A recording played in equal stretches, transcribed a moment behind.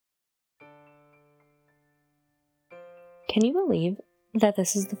Can you believe that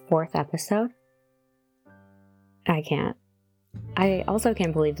this is the 4th episode? I can't. I also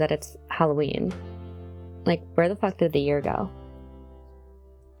can't believe that it's Halloween. Like, where the fuck did the year go?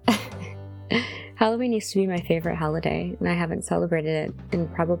 Halloween used to be my favorite holiday, and I haven't celebrated it in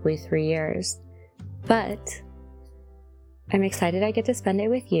probably 3 years. But I'm excited I get to spend it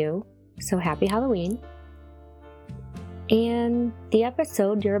with you, so happy Halloween. And the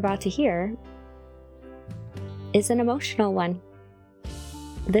episode you're about to hear is an emotional one.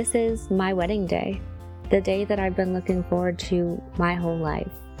 This is my wedding day, the day that I've been looking forward to my whole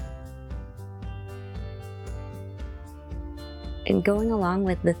life. And going along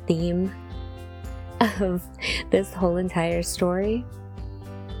with the theme of this whole entire story,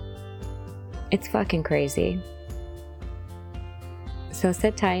 it's fucking crazy. So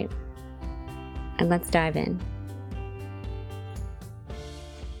sit tight and let's dive in.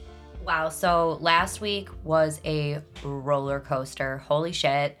 Wow, so last week was a roller coaster. Holy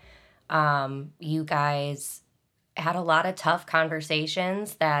shit. You guys had a lot of tough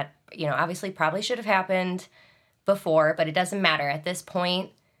conversations that, obviously probably should have happened before, but it doesn't matter. At this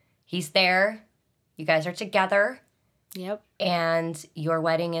point, he's there. You guys are together. Yep. And your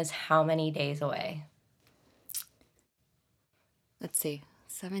wedding is how many days away? Let's see.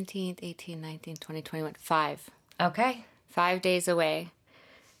 17th, 18th, 19th, 20th, 21st, 5. Okay. 5 days away.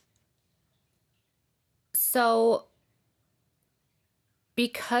 So,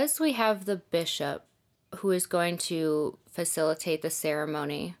 because we have the bishop who is going to facilitate the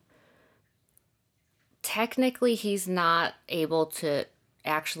ceremony, technically he's not able to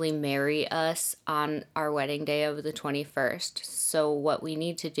actually marry us on our wedding day of the 21st. So what we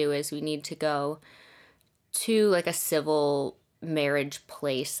need to do is we need to go to like a civil marriage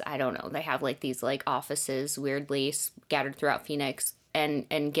place. I don't know. They have like these like offices weirdly scattered throughout Phoenix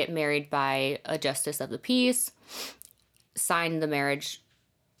and get married by a justice of the peace, sign the marriage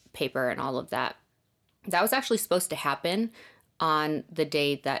paper and all of that. That was actually supposed to happen on the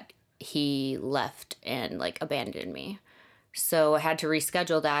day that he left and like abandoned me. So I had to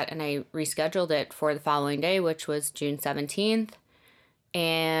reschedule that, and I rescheduled it for the following day, which was June 17th.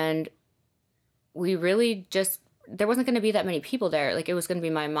 And we really just, there wasn't going to be that many people there. Like, it was going to be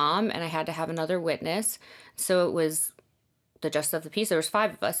my mom, and I had to have another witness. So it was the justice of the peace. There was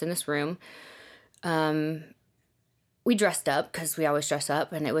 5 of us in this room. We dressed up because we always dress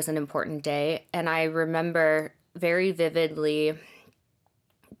up, and it was an important day. And I remember very vividly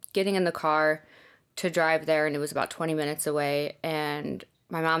getting in the car to drive there, and it was about 20 minutes away, and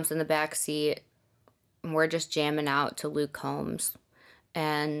my mom's in the back seat, and we're just jamming out to Luke Combs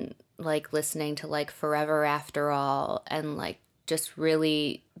and like listening to like Forever After All and like just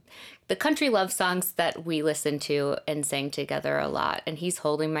really the country love songs that we listened to and sang together a lot. And he's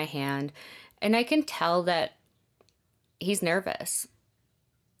holding my hand, and I can tell that he's nervous.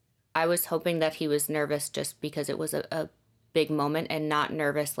 I was hoping that he was nervous just because it was a big moment, and not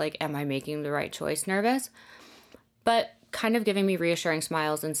nervous like, am I making the right choice nervous? But kind of giving me reassuring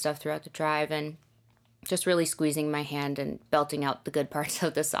smiles and stuff throughout the drive, and just really squeezing my hand and belting out the good parts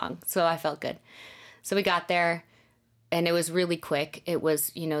of the song. So I felt good. So we got there, and it was really quick. It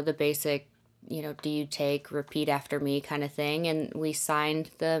was, the basic, do you take, repeat after me kind of thing. And we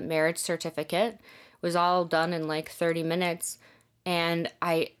signed the marriage certificate. It was all done in like 30 minutes. And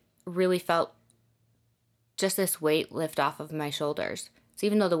I really felt just this weight lift off of my shoulders. So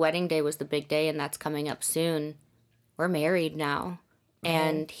even though the wedding day was the big day and that's coming up soon, we're married now. Mm-hmm.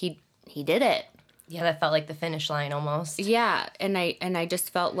 And he did it. Yeah, that felt like the finish line almost. Yeah, and I just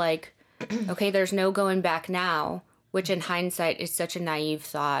felt like, okay, there's no going back now, which in hindsight is such a naive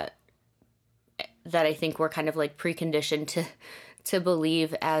thought that I think we're kind of like preconditioned to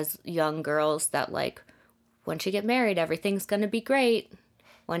believe as young girls that like, once you get married, everything's going to be great.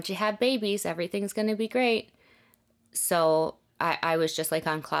 Once you have babies, everything's going to be great. So I was just like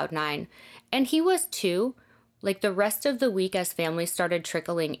on cloud 9. And he was too. Like the rest of the week as families started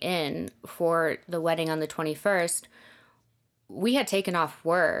trickling in for the wedding on the 21st, we had taken off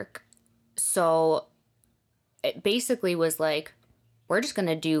work. So it basically was like, we're just going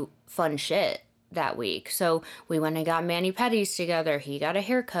to do fun shit that week. So we went and got mani-pedis together. He got a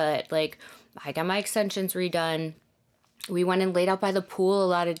haircut. Like, I got my extensions redone. We went and laid out by the pool a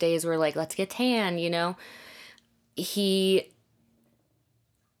lot of days. We're like, let's get tan, He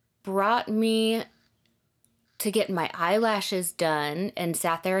brought me to get my eyelashes done and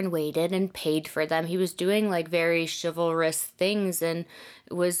sat there and waited and paid for them. He was doing like very chivalrous things, and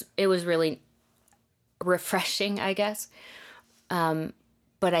it was really refreshing, I guess.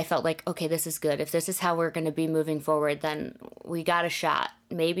 But I felt like, okay, this is good. If this is how we're going to be moving forward, then we got a shot.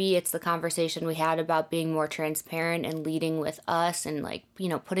 maybe it's the conversation we had about being more transparent and leading with us and like,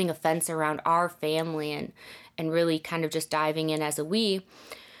 putting a fence around our family and really kind of just diving in as a we.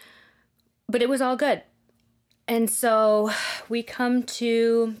 But it was all good. And so we come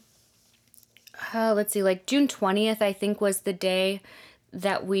to, let's see, like June 20th, I think was the day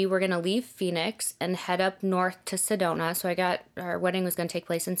that we were going to leave Phoenix and head up north to Sedona. So our wedding was going to take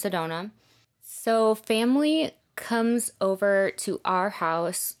place in Sedona. So family comes over to our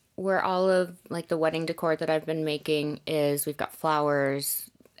house where all of like the wedding decor that I've been making is. We've got flowers,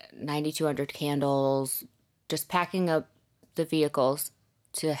 9,200 candles, just packing up the vehicles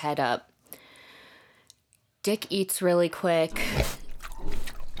to head up. Dick eats really quick.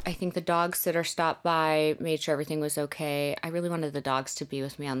 I think the dog sitter stopped by, made sure everything was okay. I really wanted the dogs to be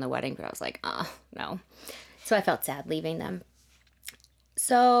with me on the wedding, but I was like, no. So I felt sad leaving them.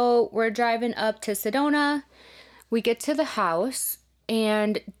 So we're driving up to Sedona. We get to the house,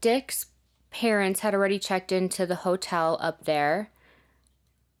 and Dick's parents had already checked into the hotel up there.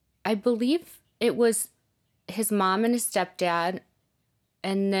 I believe it was his mom and his stepdad,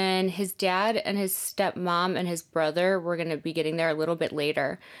 and then his dad and his stepmom and his brother were going to be getting there a little bit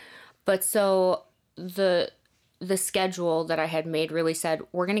later. But so the schedule that I had made really said,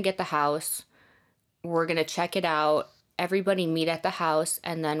 we're going to get the house, we're going to check it out, everybody meet at the house,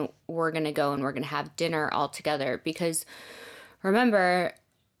 and then we're going to go and we're going to have dinner all together. Because remember,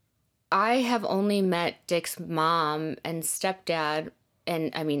 I have only met Dick's mom and stepdad,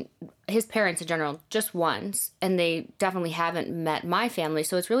 and I mean, his parents in general, just once, and they definitely haven't met my family.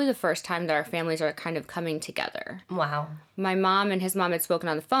 So it's really the first time that our families are kind of coming together. Wow. My mom and his mom had spoken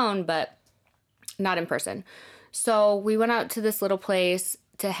on the phone, but not in person. So we went out to this little place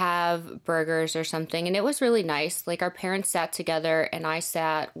to have burgers or something, and it was really nice. Like, our parents sat together, and I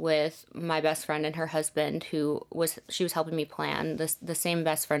sat with my best friend and her husband, she was helping me plan, the same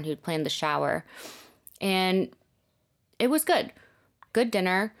best friend who'd planned the shower. And it was good. Good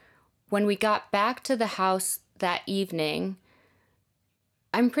dinner. When we got back to the house that evening,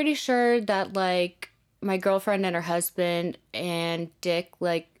 I'm pretty sure that, like, my girlfriend and her husband and Dick,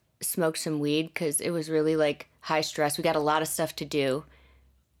 like, smoked some weed because it was really, like, high stress. We got a lot of stuff to do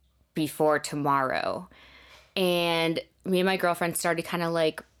before tomorrow. And me and my girlfriend started kind of,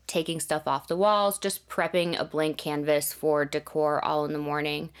 like, taking stuff off the walls, just prepping a blank canvas for decor all in the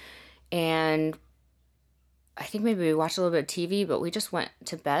morning. And I think maybe we watched a little bit of TV, but we just went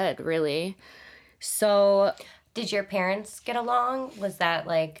to bed, really. So, did your parents get along? Was that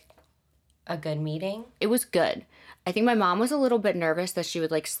like a good meeting? It was good. I think my mom was a little bit nervous that she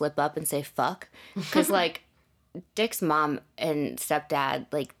would like slip up and say fuck. Because like Dick's mom and stepdad,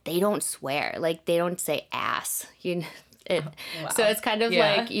 like they don't swear. Like they don't say ass. Wow. So it's kind of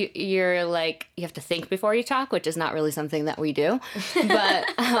like you're like, you have to think before you talk, which is not really something that we do. But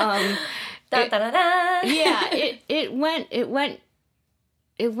Da, da, da, da. Yeah, it went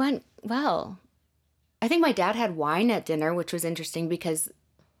well. I think my dad had wine at dinner, which was interesting because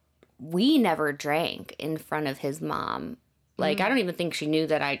we never drank in front of his mom. Like, I don't even think she knew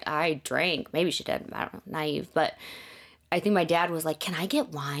that I drank. Maybe she did. I don't know, naive. But I think my dad was like, can I get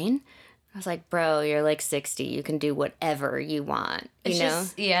wine? I was like, bro, you're like 60. You can do whatever you want, you know?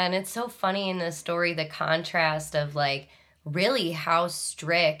 Yeah, and it's so funny in the story, the contrast of like, really how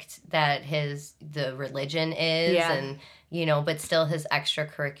strict that the religion is, and but still his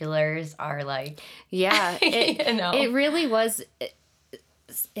extracurriculars are like, it really was.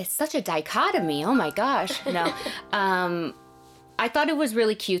 It's such a dichotomy. Oh my gosh. No. I thought it was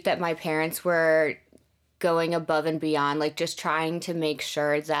really cute that my parents were going above and beyond, like just trying to make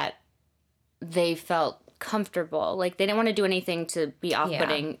sure that they felt comfortable. Like they didn't want to do anything to be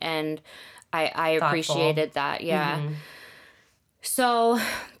off-putting, and I appreciated that. Yeah. Mm-hmm. So,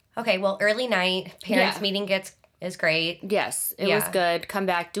 okay, well, early night, parents meeting is great. Yes, it was good. Come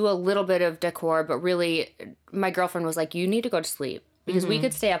back, do a little bit of decor, but really, my girlfriend was like, you need to go to sleep, because we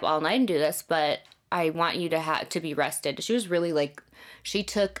could stay up all night and do this, but I want you to be rested. She was really like, she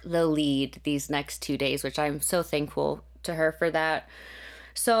took the lead these next 2 days, which I'm so thankful to her for that.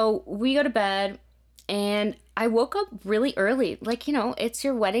 So we go to bed, and I woke up really early. Like, it's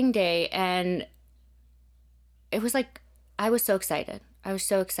your wedding day, and it was like, I was so excited.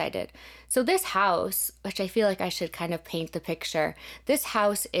 So this house, which I feel like I should kind of paint the picture. This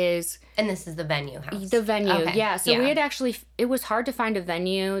house is... And this is the venue house. The venue, okay. Yeah. So we had actually... It was hard to find a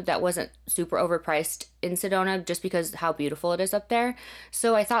venue that wasn't super overpriced in Sedona just because how beautiful it is up there.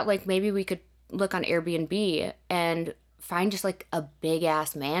 So I thought like maybe we could look on Airbnb and find just like a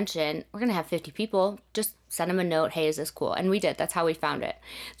big-ass mansion. We're going to have 50 people. Just send them a note. Hey, is this cool? And we did. That's how we found it.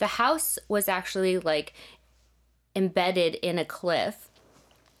 The house was actually like... embedded in a cliff,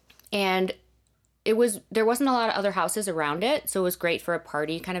 And there wasn't a lot of other houses around it, so it was great for a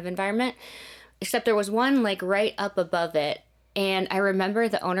party kind of environment. Except there was one like right up above it. And I remember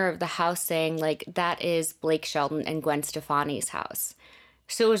the owner of the house saying like, that is Blake Shelton and Gwen Stefani's house.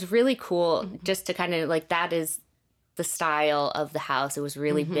 So it was really cool just to kind of like, that is the style of the house. It was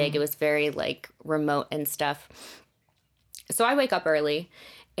really big. It was very like remote and stuff. So I wake up early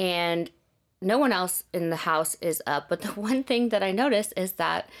and no one else in the house is up. But the one thing that I noticed is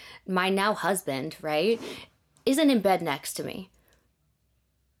that my now husband, right, isn't in bed next to me.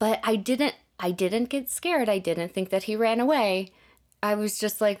 But I didn't get scared. I didn't think that he ran away. I was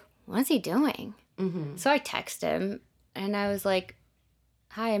just like, what's he doing? So I text him and I was like,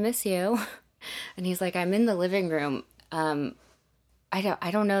 hi, I miss you. And he's like, I'm in the living room. I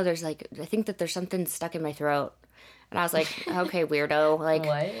don't know. There's like, I think that there's something stuck in my throat. And I was like, okay, weirdo.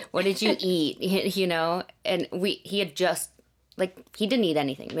 Like, what did you eat? You know? And he had just, like, he didn't eat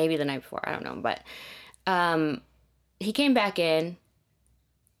anything. Maybe the night before. I don't know. But he came back in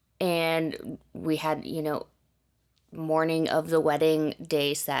and we had, you know, morning of the wedding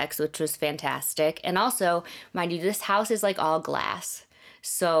day sex, which was fantastic. And also, mind you, this house is like all glass.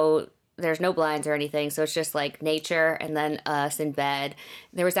 So there's no blinds or anything. So it's just like nature and then us in bed.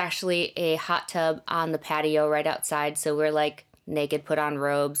 There was actually a hot tub on the patio right outside. So we're like naked, put on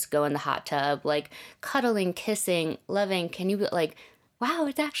robes, go in the hot tub, like cuddling, kissing, loving. Can you be like, wow,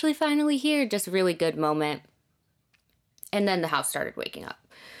 it's actually finally here. Just a really good moment. And then the house started waking up.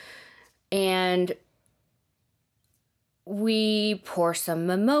 And we pour some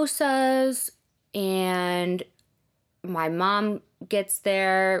mimosas and my mom gets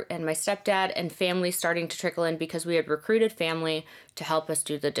there and my stepdad and family starting to trickle in because we had recruited family to help us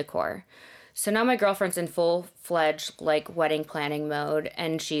do the decor. So now my girlfriend's in full-fledged like wedding planning mode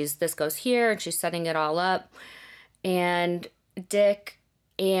and this goes here and she's setting it all up. And Dick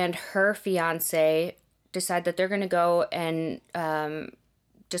and her fiance decide that they're going to go and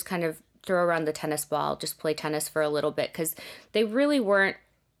just kind of throw around the tennis ball, just play tennis for a little bit because they really weren't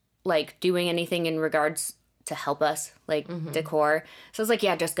like doing anything in regards to help us, like decor. So I was like,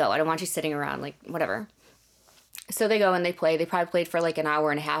 yeah, just go. I don't want you sitting around, like whatever. So they go and they play. They probably played for like an hour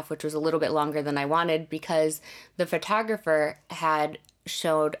and a half, which was a little bit longer than I wanted because the photographer had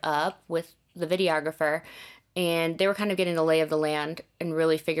showed up with the videographer and they were kind of getting the lay of the land and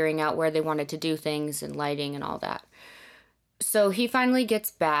really figuring out where they wanted to do things and lighting and all that. So he finally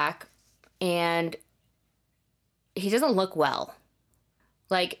gets back and he doesn't look well.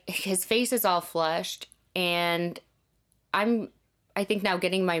 Like his face is all flushed and I think now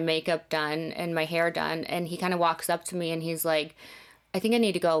getting my makeup done and my hair done and he kind of walks up to me and he's like, I think I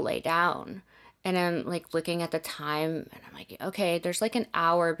need to go lay down. And I'm like looking at the time and I'm like, okay, there's like an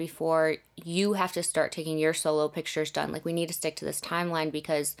hour before you have to start taking your solo pictures done. Like we need to stick to this timeline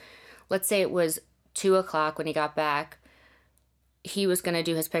because let's say it was 2:00 when he got back. He was going to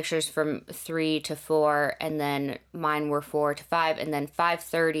do his pictures from 3 to 4 and then mine were 4 to 5 and then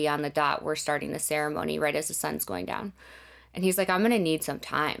 5:30 on the dot we're starting the ceremony right as the sun's going down. And he's like, I'm going to need some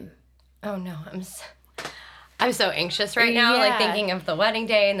time. Oh no, I'm so anxious right now, like thinking of the wedding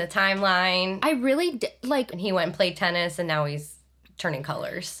day and the timeline. I really and he went and played tennis and now he's turning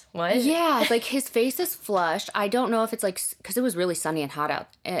colors. What? Yeah, like his face is flushed. I don't know if it's like because it was really sunny and hot out.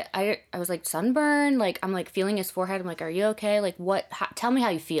 I was like sunburn. Like I'm like feeling his forehead. I'm like, are you okay? Like tell me how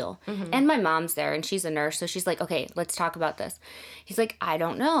you feel. And my mom's there and she's a nurse, so she's like, okay, let's talk about this. He's like, I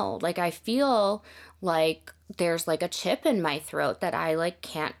don't know. Like I feel like there's like a chip in my throat that I like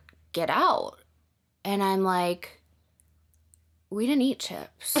can't get out. And I'm like, we didn't eat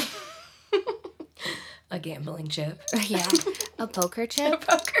chips. A gambling chip. Yeah. A poker chip. A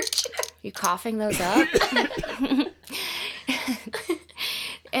poker chip. You coughing those up?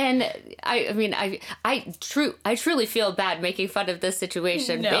 And I mean, I truly feel bad making fun of this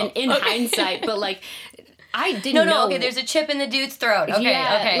situation in hindsight, but like, I didn't know. Okay, there's a chip in the dude's throat. Okay,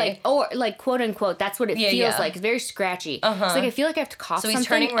 okay. Like, or like, quote unquote, that's what it feels like. It's very scratchy. It's like, I feel like I have to cough something up.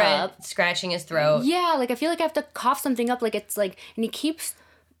 So he's turning red, scratching his throat. Yeah, like, I feel like I have to cough something up. Like, it's like, and he keeps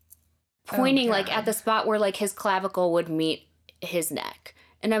pointing, like, at the spot where, like, his clavicle would meet his neck.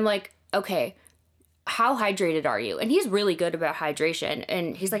 And I'm like, okay, how hydrated are you? And he's really good about hydration.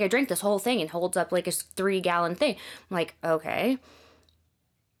 And he's like, I drank this whole thing, and holds up, like, a 3-gallon thing. I'm like, okay,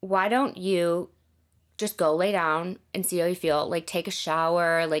 why don't you just go lay down and see how you feel. Like, take a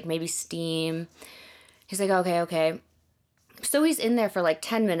shower, like, maybe steam. He's like, okay. So he's in there for, like,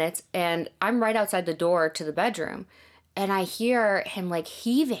 10 minutes, and I'm right outside the door to the bedroom, and I hear him, like,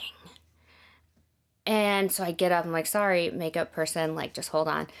 heaving. And so I get up. I'm like, sorry, makeup person, like, just hold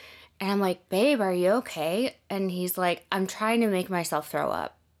on. And I'm like, babe, are you okay? And he's like, I'm trying to make myself throw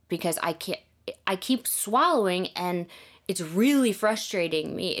up because I keep swallowing and it's really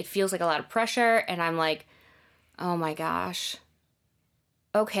frustrating me. It feels like a lot of pressure and I'm like, oh my gosh.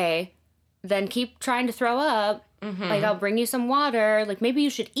 Okay, then keep trying to throw up. Like, I'll bring you some water. Like, maybe you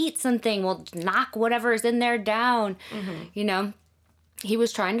should eat something. We'll knock whatever's in there down. You know, he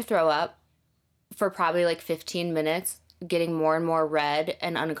was trying to throw up for probably like 15 minutes, getting more and more red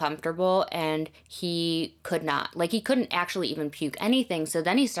and uncomfortable, and he could not. Like, he couldn't actually even puke anything. So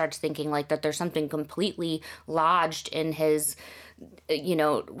then he starts thinking like that there's something completely lodged in his, you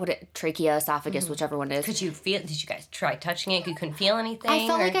know, trachea, esophagus, whichever one it is. Did you guys try touching it? You couldn't feel anything? I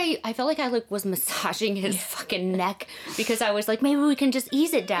felt like I like was massaging his fucking neck because I was like, maybe we can just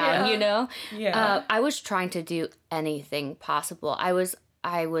ease it down, you know? Yeah. I was trying to do anything possible. I was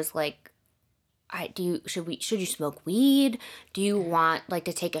like, should you smoke weed? Do you want like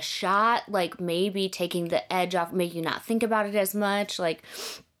to take a shot? Like maybe taking the edge off, make you not think about it as much. Like,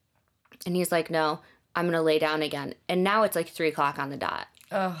 and he's like, no, I'm going to lay down again. And now it's like 3:00 on the dot.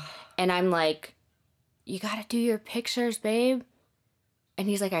 Ugh. And I'm like, you got to do your pictures, babe. And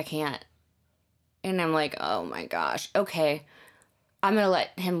he's like, I can't. And I'm like, oh my gosh. Okay. I'm going to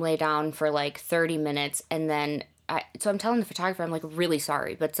let him lay down for like 30 minutes. And then so I'm telling the photographer, I'm like, really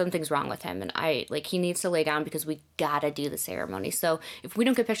sorry, but something's wrong with him. And he needs to lay down because we got to do the ceremony. So if we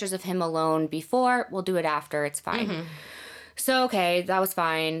don't get pictures of him alone before, we'll do it after. It's fine. So, okay, that was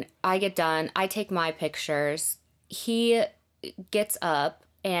fine. I get done. I take my pictures. He gets up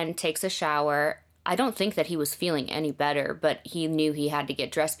and takes a shower. I don't think that he was feeling any better, but he knew he had to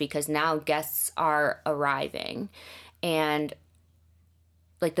get dressed because now guests are arriving. And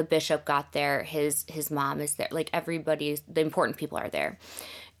like the bishop got there, his mom is there, like the important people are there.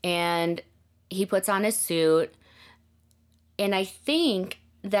 And he puts on his suit. And I think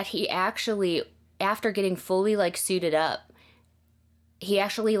that he actually, after getting fully like suited up, he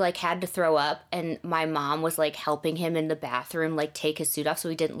actually like had to throw up, and my mom was like helping him in the bathroom like take his suit off so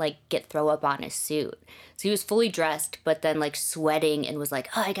he didn't like get throw up on his suit. So he was fully dressed but then like sweating and was like,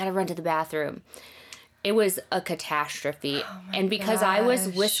 oh, I gotta run to the bathroom. It was a catastrophe. And because I was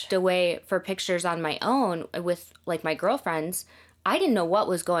whisked away for pictures on my own with like my girlfriends, I didn't know what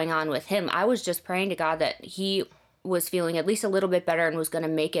was going on with him. I was just praying to God that he was feeling at least a little bit better and was going to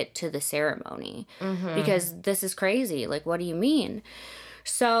make it to the ceremony because this is crazy. Like, what do you mean?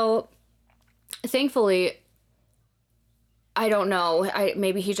 So thankfully, I don't know.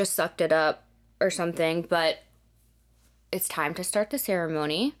 Maybe he just sucked it up or something, but it's time to start the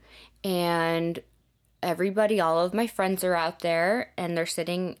ceremony. And everybody, all of my friends are out there and they're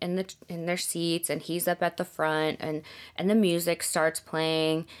sitting in their seats, and he's up at the front, and the music starts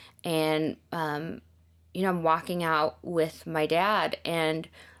playing, and you know, I'm walking out with my dad, and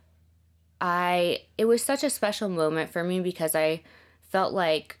it was such a special moment for me because I felt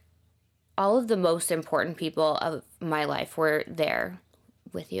like all of the most important people of my life were there,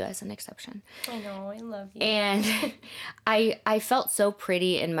 with you as an exception. I know, I love you. And I felt so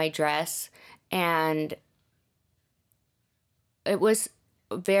pretty in my dress, and it was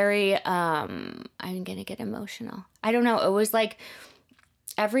very I'm gonna get emotional. I don't know, it was like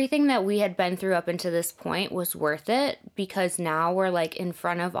everything that we had been through up until this point was worth it, because now we're like in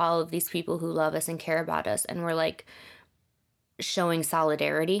front of all of these people who love us and care about us, and we're like showing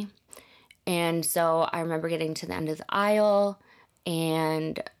solidarity. And so I remember getting to the end of the aisle,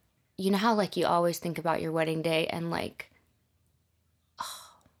 and you know how like you always think about your wedding day and like,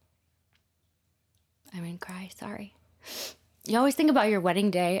 cry, sorry. You always think about your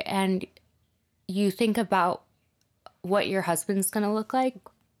wedding day and you think about what your husband's gonna look like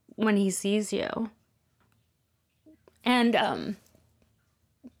when he sees you. And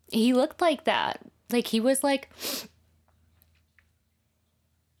he looked like that. Like he was like,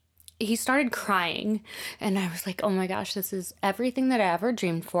 he started crying, and I was like, oh my gosh, this is everything that I ever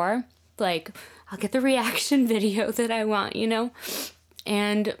dreamed for. Like, I'll get the reaction video that I want, you know?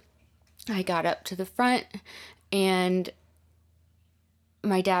 And I got up to the front, and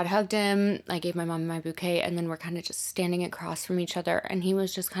my dad hugged him. I gave my mom my bouquet, and then we're kind of just standing across from each other, and he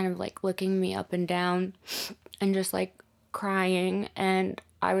was just kind of like looking me up and down and just like crying, and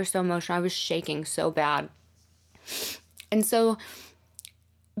I was so emotional. I was shaking so bad. And so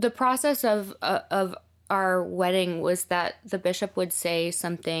the process of our wedding was that the bishop would say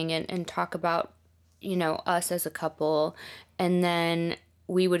something and talk about, you know, us as a couple, and then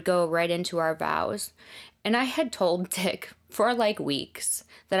we would go right into our vows. And I had told Dick for like weeks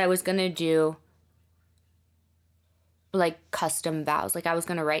that I was going to do like custom vows. Like I was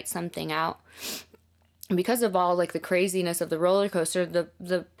going to write something out. And because of all like the craziness of the roller coaster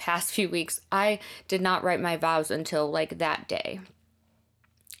the past few weeks, I did not write my vows until like that day.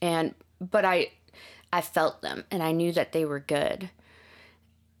 But I felt them, and I knew that they were good.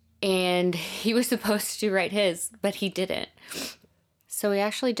 And he was supposed to write his, but he didn't. So he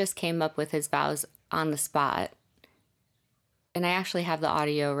actually just came up with his vows on the spot. And I actually have the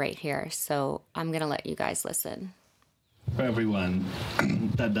audio right here, so I'm going to let you guys listen. For everyone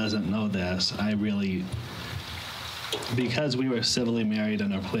that doesn't know this, because we were civilly married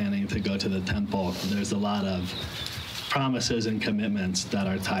and are planning to go to the temple, there's a lot of promises and commitments that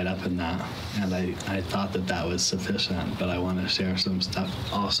are tied up in that. And I thought that was sufficient, but I want to share some stuff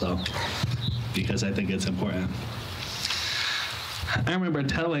also because I think it's important. I remember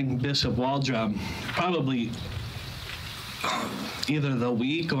telling Bishop Waldrum probably either the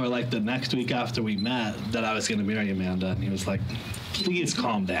week or like the next week after we met that I was going to marry Amanda, and he was like, please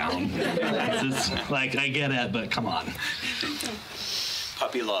calm down. It's like, I get it, but come on.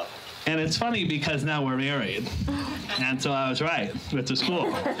 Puppy love. And it's funny because now we're married. And so I was right, which is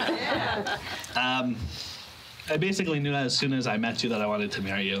cool. I basically knew as soon as I met you that I wanted to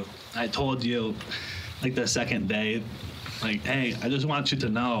marry you. I told you like the second day, like, hey, I just want you to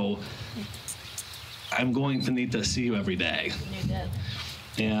know I'm going to need to see you every day. You did.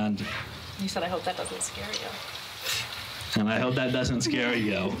 And You said, I hope that doesn't scare you. And I hope that doesn't scare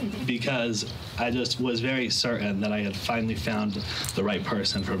you because I just was very certain that I had finally found the right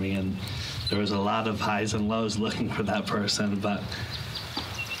person for me. And there was a lot of highs and lows looking for that person, but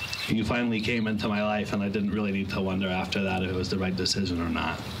you finally came into my life and I didn't really need to wonder after that if it was the right decision or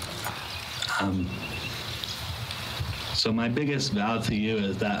not. So my biggest vow to you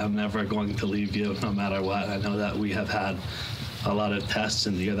is that I'm never going to leave you no matter what. I know that we have had a lot of tests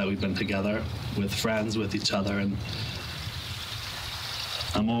in the year that we've been together with friends, with each other, and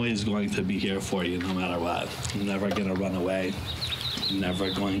I'm always going to be here for you no matter what. I'm never going to run away. I'm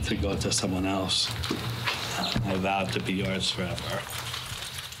never going to go to someone else. I vow to be yours forever.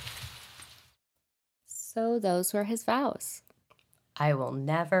 So those were his vows. I will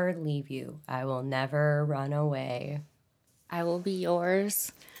never leave you. I will never run away. I will be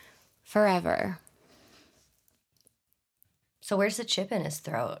yours forever. So where's the chip in his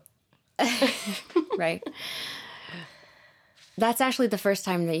throat? Right. That's actually the first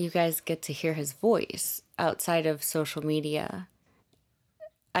time that you guys get to hear his voice outside of social media.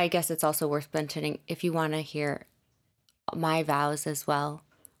 I guess it's also worth mentioning, if you want to hear my vows as well,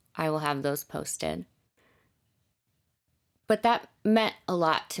 I will have those posted. But that meant a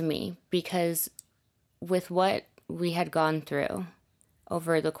lot to me because with what we had gone through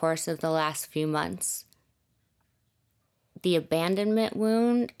over the course of the last few months, the abandonment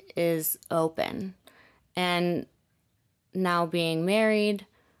wound is open. And now being married,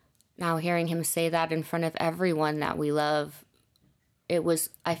 now hearing him say that in front of everyone that we love,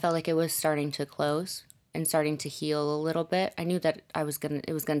 I felt like it was starting to close and starting to heal a little bit. I knew that it was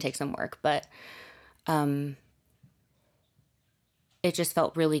gonna take some work, but it just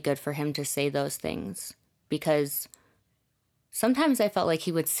felt really good for him to say those things, because sometimes I felt like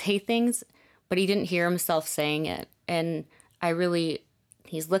he would say things, but he didn't hear himself saying it. And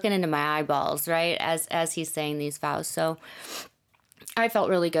he's looking into my eyeballs, right, as he's saying these vows. So I felt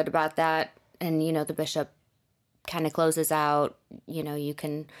really good about that. And, the bishop kind of closes out, you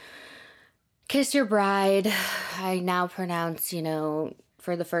can kiss your bride. I now pronounce,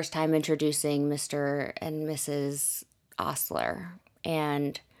 for the first time introducing Mr. and Mrs. Osler.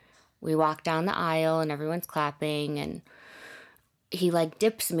 And we walk down the aisle and everyone's clapping, and he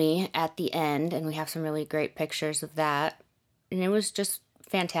dips me at the end, and we have some really great pictures of that. And it was just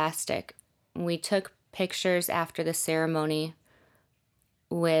fantastic. We took pictures after the ceremony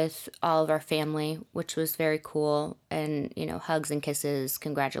with all of our family, which was very cool. And, hugs and kisses,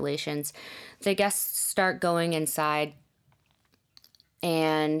 congratulations. The guests start going inside,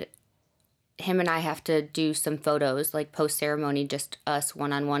 and him and I have to do some photos, post-ceremony, just us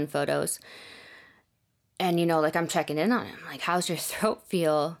one-on-one photos. And, I'm checking in on him. How's your throat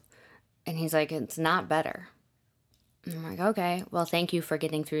feel? And he's like, it's not better. And I'm like, okay, well, thank you for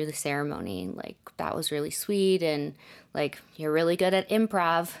getting through the ceremony. That was really sweet. And, you're really good at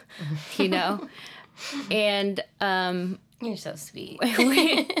improv, And, You're so sweet.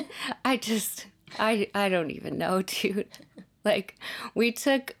 I don't even know, dude. We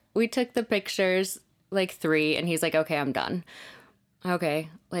took the pictures, 3, and he's like, okay, I'm done. Okay.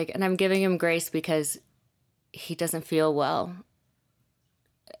 And I'm giving him grace because he doesn't feel well.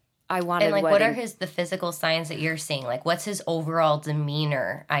 I wanted And what are the physical signs that you're seeing? What's his overall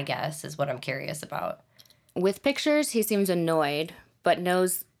demeanor, I guess, is what I'm curious about. With pictures, he seems annoyed, but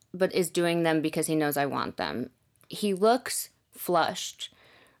is doing them because he knows I want them. He looks flushed,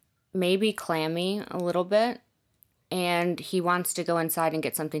 maybe clammy a little bit. and he wants to go inside and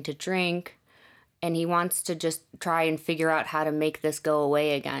get something to drink, and he wants to just try and figure out how to make this go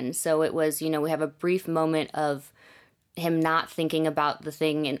away again. So it was, we have a brief moment of him not thinking about the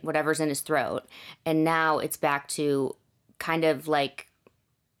thing and whatever's in his throat, and now it's back to kind of like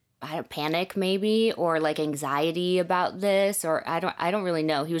panic maybe, or like anxiety about this, or I don't really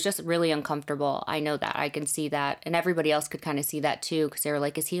know. He was just really uncomfortable. I know that. I can see that, and everybody else could kind of see that too, because they were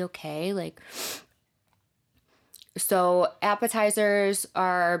like, is he okay? Like, so appetizers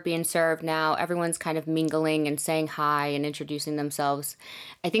are being served now. Everyone's kind of mingling and saying hi and introducing themselves.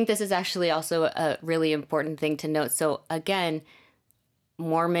 I think this is actually also a really important thing to note. So again,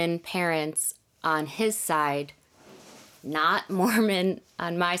 Mormon parents on his side, not Mormon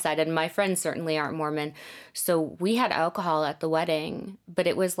on my side, and my friends certainly aren't Mormon. So we had alcohol at the wedding, but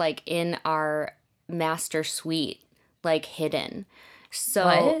it was like in our master suite, like hidden.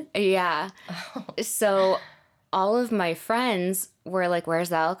 So What? yeah. So all of my friends were like, where's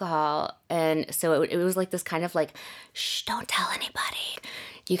the alcohol? And so it was like this kind of like, shh, don't tell anybody.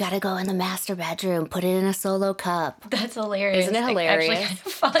 You got to go in the master bedroom, put it in a solo cup. That's hilarious. Isn't it hilarious? Actually, kind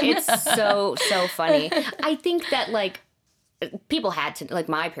of fun. It's so funny. I think that like people had to, like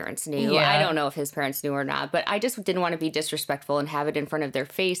my parents knew. Yeah. I don't know if his parents knew or not, but I just didn't want to be disrespectful and have it in front of their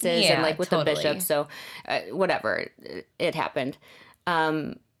faces Yeah, and like with totally. the bishop. So whatever, it happened.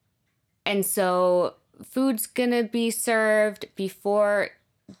 And so food's gonna be served before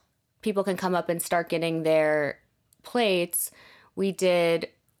people can come up and start getting their plates. We did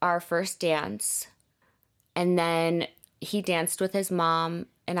our first dance, and then he danced with his mom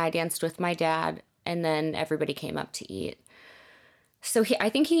and I danced with my dad, and then everybody came up to eat. So I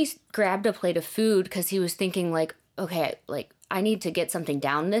think he grabbed a plate of food because he was thinking like, okay, like I need to get something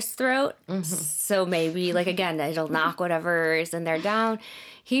down this throat. So maybe like, again, it'll knock whatever is in there down.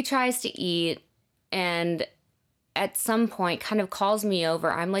 He tries to eat, and at some point kind of calls me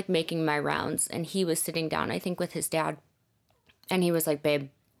over. I'm like making my rounds, and he was sitting down, I think with his dad. And he was like, babe,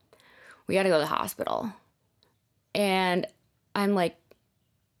 we got to go to the hospital. And I'm like,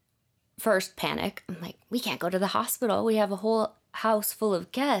 first panic. I'm like, we can't go to the hospital. We have a whole house full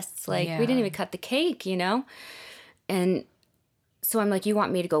of guests. Like, we didn't Yeah. even cut the cake, And so I'm like, you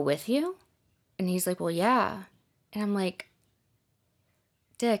want me to go with you? And he's like, well, yeah. And I'm like,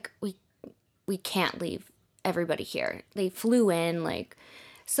 Dick, we can't leave everybody here. They flew in, like.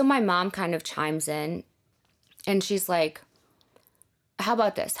 So my mom kind of chimes in, and she's like, how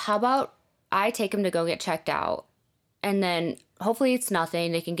about this? How about I take him to go get checked out, and then hopefully it's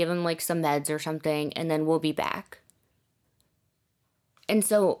nothing. They can give him like some meds or something, and then we'll be back. And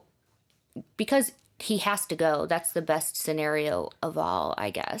so because he has to go, that's the best scenario of all, I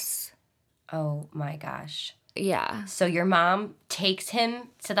guess. Oh my gosh. Yeah. So your mom takes him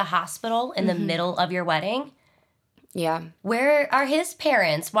to the hospital in the middle of your wedding? Yeah. Where are his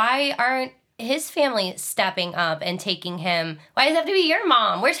parents? Why aren't his family stepping up and taking him? Why does it have to be your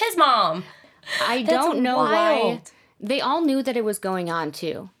mom? Where's his mom? I That's don't know why. wild. They all knew that it was going on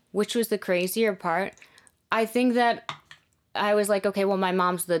too, which was the crazier part. I think that I was like, okay, well, my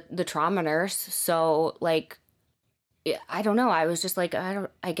mom's the trauma nurse, so like, I don't know. I was just like, I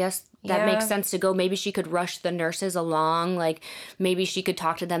guess that makes Yeah. sense to go. Maybe she could rush the nurses along. Like maybe she could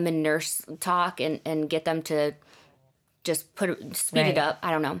talk to them in nurse talk and get them to just speed Right. it up. I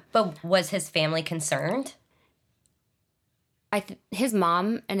don't know. But was his family concerned? His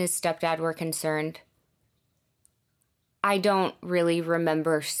mom and his stepdad were concerned. I don't really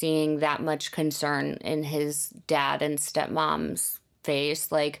remember seeing that much concern in his dad and stepmom's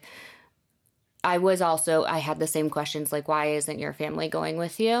face. Like, I had the same questions, like, why isn't your family going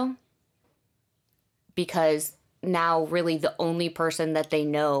with you? Because now really the only person that they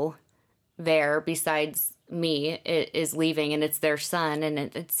know there besides me is leaving, and it's their son, and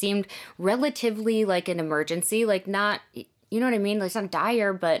it seemed relatively like an emergency, like not, you know what I mean? Like it's not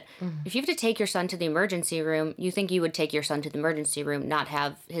dire, but if you have to take your son to the emergency room, you think you would take your son to the emergency room, not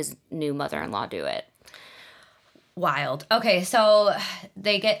have his new mother-in-law do it. Wild. Okay, so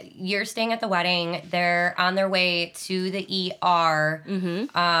you're staying at the wedding. They're on their way to the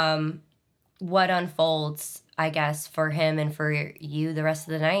ER. What unfolds, I guess, for him and for you the rest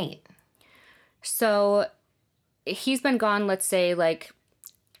of the night? So he's been gone, let's say, like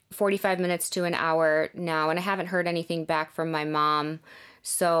 45 minutes to an hour now, and I haven't heard anything back from my mom.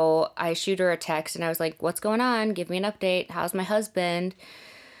 So I shoot her a text, and I was like, what's going on? Give me an update. How's my husband?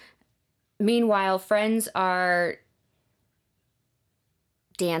 Meanwhile, friends are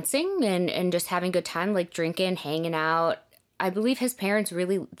dancing and just having a good time, like drinking, hanging out. I believe his parents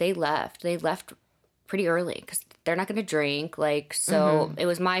they left pretty early because they're not going to drink. Like, so it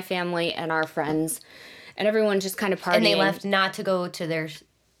was my family and our friends. And everyone's just kind of partying. And they left not to go to their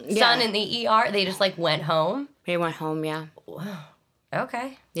son in the ER. They just like went home. They went home, yeah.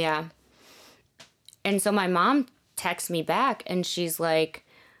 Okay. Yeah. And so my mom texts me back and she's like,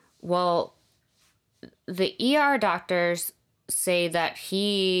 well, the ER doctors say that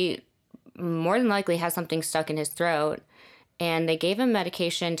he more than likely has something stuck in his throat. And they gave him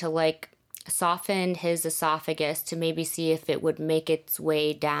medication to like soften his esophagus to maybe see if it would make its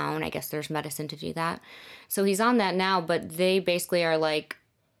way down. I guess there's medicine to do that. So he's on that now, but they basically are like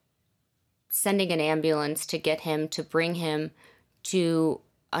sending an ambulance to get him, to bring him to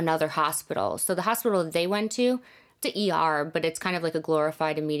another hospital. So the hospital that they went to, the ER, but it's kind of like a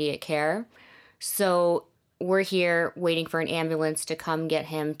glorified immediate care. So we're here waiting for an ambulance to come get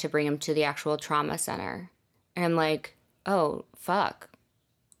him to bring him to the actual trauma center. And I'm like, oh, fuck.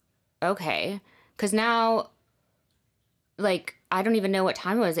 Okay. Because now, like, I don't even know what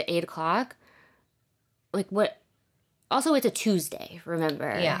time it was. At 8 o'clock? Like, what? Also, it's a Tuesday,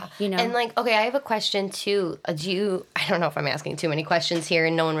 remember? Yeah. You know? And, like, okay, I have a question, too. I don't know if I'm asking too many questions here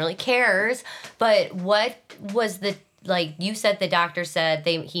and no one really cares, but what was the, like, you said the doctor said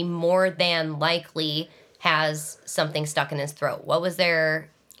he more than likely has something stuck in his throat. What was their...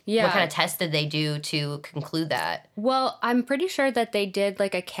 Yeah. What kind of test did they do to conclude that? Well, I'm pretty sure that they did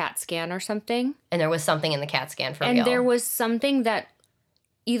like a CAT scan or something. And there was something in the CAT scan for real. And there was something that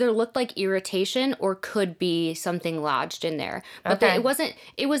either looked like irritation or could be something lodged in there. But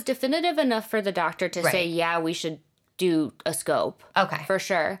it was definitive enough for the doctor to say, yeah, we should do a scope. Okay. For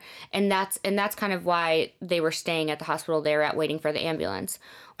sure. And that's kind of why they were staying at the hospital they were at waiting for the ambulance.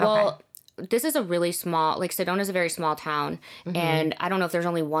 Well, this is a really small, like, Sedona is a very small town, and I don't know if there's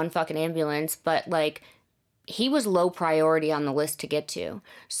only one fucking ambulance, but, like, he was low priority on the list to get to.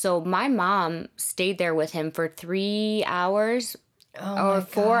 So my mom stayed there with him for 3 hours or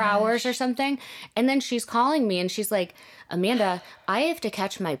 4 hours or something, and then she's calling me, and she's like, Amanda, I have to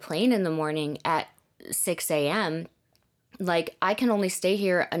catch my plane in the morning at 6 a.m. Like, I can only stay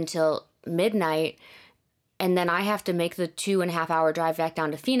here until midnight, and then I have to make the 2.5 hour drive back down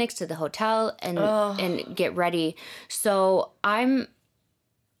to Phoenix to the hotel and get ready. So I'm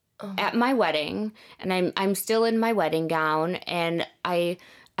at my wedding, and I'm still in my wedding gown, and I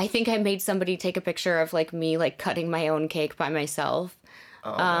think I made somebody take a picture of like me like cutting my own cake by myself.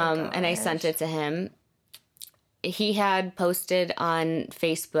 And I sent it to him. He had posted on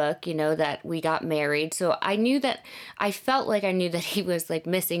Facebook, you know, that we got married. So I felt like I knew that he was like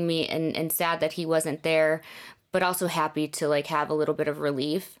missing me and sad that he wasn't there, but also happy to like have a little bit of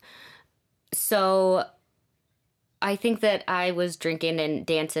relief. So I think that I was drinking and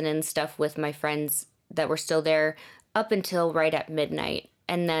dancing and stuff with my friends that were still there up until right at midnight.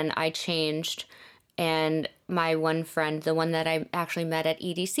 And then I changed, and my one friend, the one that I actually met at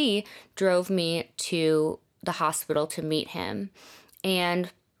EDC, drove me to the hospital to meet him. And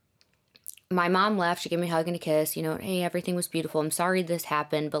my mom left. She gave me a hug and a kiss, you know, hey, everything was beautiful. I'm sorry this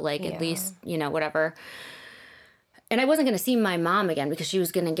happened, but like at least, you know, whatever. And I wasn't going to see my mom again because she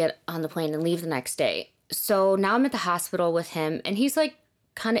was going to get on the plane and leave the next day. So now I'm at the hospital with him, and he's like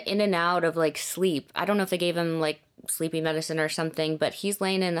kind of in and out of like sleep. I don't know if they gave him like sleepy medicine or something, but he's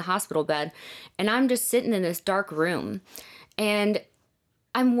laying in the hospital bed, and I'm just sitting in this dark room, and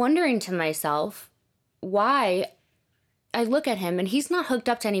I'm wondering to myself why. I look at him and he's not hooked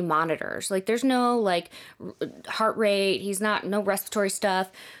up to any monitors. Like there's no like heart rate. He's not, no respiratory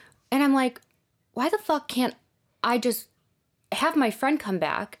stuff. And I'm like, why the fuck can't I just have my friend come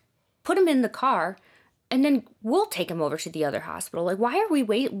back, put him in the car, and then we'll take him over to the other hospital? Like, why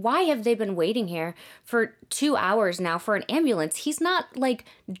have they been waiting here for 2 hours now for an ambulance? He's not like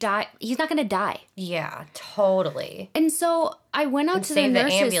he's not gonna die. Yeah, totally. And so I went out to the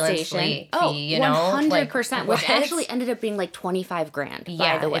nurse's station. Fee, you know, 100%, like, which actually ended up being like $25,000,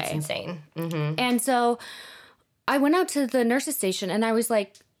 by the way. Yeah, it's insane. Mm-hmm. And so I went out to the nurse's station, and I was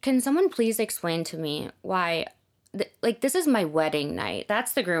like, can someone please explain to me why, like, this is my wedding night.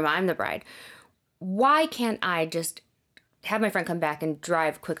 That's the groom. I'm the bride. Why can't I just have my friend come back and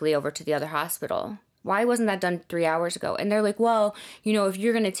drive quickly over to the other hospital? Why wasn't that done 3 hours ago? And they're like, well, you know, if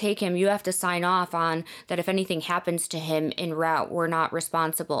you're going to take him, you have to sign off on that if anything happens to him en route, we're not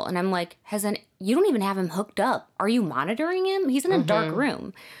responsible. And I'm like, you don't even have him hooked up. Are you monitoring him? He's in a dark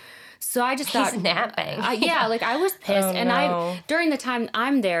room. So I just thought... He's napping. Like I was pissed. During the time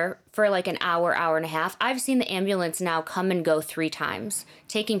I'm there for like an hour and a half, I've seen the ambulance now come and go 3 times,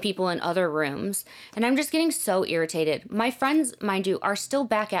 taking people in other rooms. And I'm just getting so irritated. My friends, mind you, are still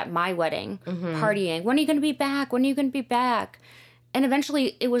back at my wedding, partying. When are you going to be back? When are you going to be back? And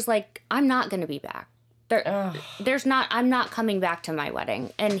eventually it was like, I'm not going to be back. I'm not coming back to my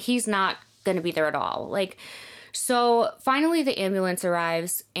wedding. And he's not going to be there at all. Like, so finally the ambulance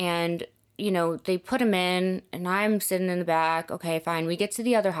arrives and, you know, they put him in and I'm sitting in the back. Okay, fine. We get to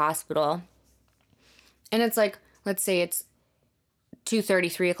the other hospital and it's like, let's say it's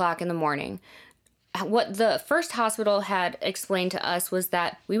 2:30, 3 o'clock in the morning. What the first hospital had explained to us was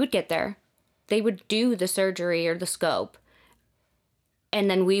that we would get there, they would do the surgery or the scope, and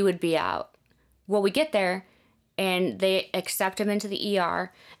then we would be out. Well, we get there, and they accept him into the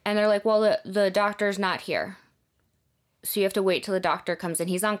ER, and they're like, well, the doctor's not here. So you have to wait till the doctor comes in.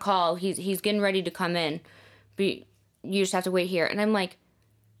 He's on call. He's getting ready to come in. But you just have to wait here. And I'm like,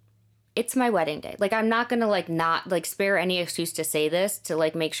 it's my wedding day. Like, I'm not going to, like, not, like, spare any excuse to say this to,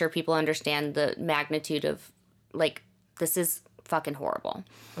 like, make sure people understand the magnitude of, like, this is fucking horrible.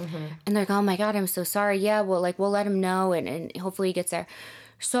 Mm-hmm. And they're like, oh, my God, I'm so sorry. Yeah, well, like, we'll let him know, and hopefully he gets there.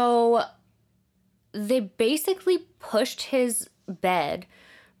 So they basically pushed his bed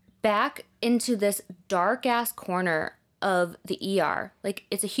back into this dark-ass corner of the ER. Like,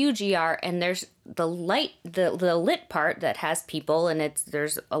 it's a huge ER, and there's the light, the lit part that has people, and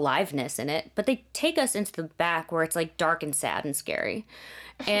there's aliveness in it. But they take us into the back where it's like dark and sad and scary.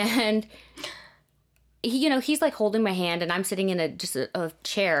 And he, you know, he's like holding my hand, and I'm sitting in a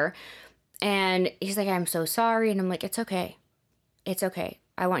chair, and he's like, I'm so sorry. And I'm like, it's okay. It's okay.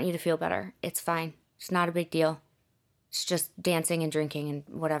 I want you to feel better. It's fine. It's not a big deal. It's just dancing and drinking and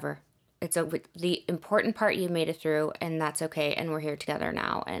whatever. The important part you made it through, and that's okay, and we're here together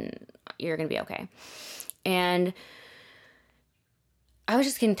now, and you're going to be okay. And I was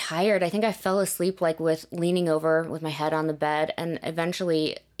just getting tired. I think I fell asleep, like, with leaning over with my head on the bed, and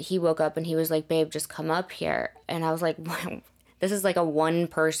eventually he woke up, and he was like, babe, just come up here. And I was like, wow, this is like a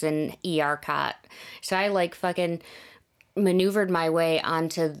one-person ER cot. So I, like, fucking maneuvered my way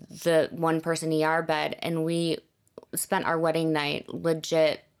onto the one-person ER bed, and we spent our wedding night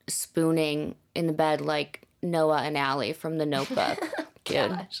legit spooning in the bed like Noah and Allie from The Notebook. Dude.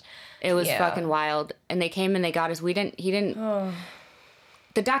 Gosh. It was fucking wild. And they came and they got us. The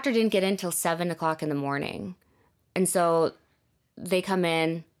doctor didn't get in till 7 o'clock in the morning. And so they come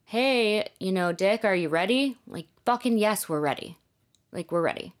in, hey, you know, Dick, are you ready? Like, fucking yes, we're ready. Like, we're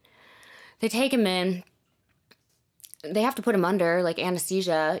ready. They take him in. They have to put him under, like,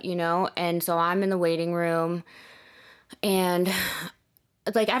 anesthesia, you know? And so I'm in the waiting room, and,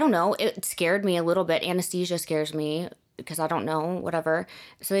 like, I don't know, it scared me a little bit. Anesthesia scares me because I don't know, whatever.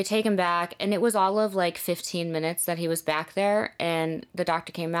 So they take him back, and it was all of, like, 15 minutes that he was back there, and the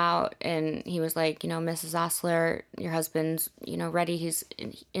doctor came out, and he was like, you know, Mrs. Osler, your husband's, you know, ready. He's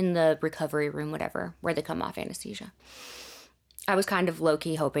in the recovery room, whatever, where they come off anesthesia. I was kind of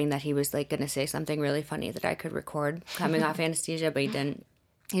low-key hoping that he was, like, going to say something really funny that I could record coming off anesthesia, but he didn't.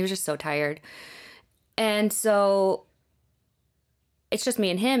 He was just so tired. And so it's just me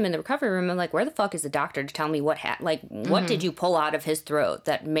and him in the recovery room. I'm like, where the fuck is the doctor to tell me what what did you pull out of his throat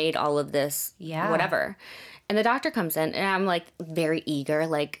that made all of this whatever? And the doctor comes in, and I'm, like, very eager,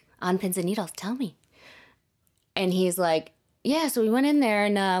 like, on pins and needles, tell me. And he's like, yeah, so we went in there,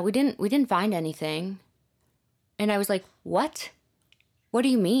 and we didn't find anything. And I was like, what? What do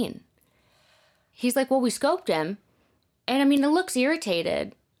you mean? He's like, well, we scoped him. And I mean, it looks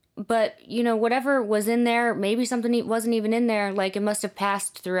irritated. But, you know, whatever was in there, maybe something wasn't even in there. Like, it must have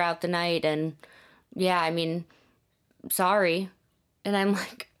passed throughout the night. And, yeah, I mean, sorry. And I'm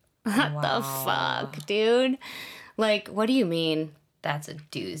like, what the fuck, dude? Like, what do you mean? That's a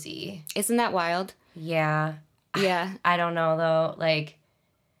doozy. Isn't that wild? Yeah. Yeah. I don't know, though. Like,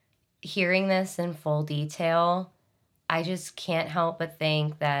 hearing this in full detail, I just can't help but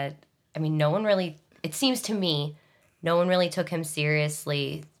think that, I mean, it seems to me, no one really took him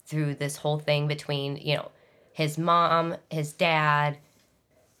seriously through this whole thing between, you know, his mom, his dad,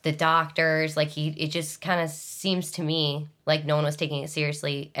 the doctors. Like, it just kind of seems to me like no one was taking it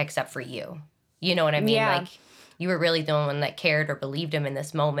seriously except for you. You know what I mean? Yeah. Like, you were really the one that cared or believed him in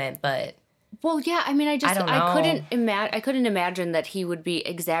this moment, but... Well, yeah, I mean, I don't know. I couldn't imagine that he would be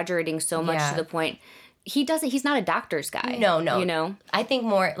exaggerating so much to the point. He's not a doctor's guy. No. You know? I think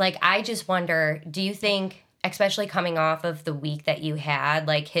more, like, I just wonder, do you think, especially coming off of the week that you had,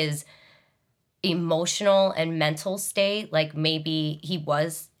 like, his emotional and mental state, like, maybe he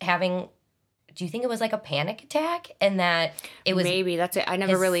was having, do you think it was like a panic attack? And that it was... Maybe, that's it. I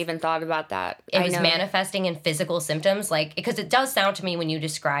never really even thought about that. It was manifesting in physical symptoms, like, because it does sound to me when you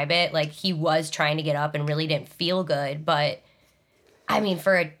describe it, like he was trying to get up and really didn't feel good, but I mean,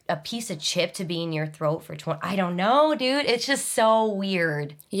 for a piece of chip to be in your throat for 20, I don't know, dude. It's just so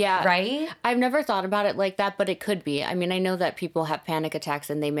weird. Yeah. Right? I've never thought about it like that, but it could be. I mean, I know that people have panic attacks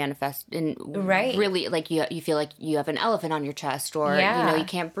and they manifest in Right. really, like, you feel like you have an elephant on your chest or, Yeah. you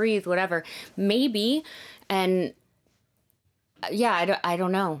can't breathe, whatever. Maybe. And yeah, I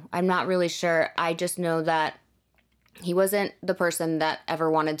don't know. I'm not really sure. I just know that he wasn't the person that ever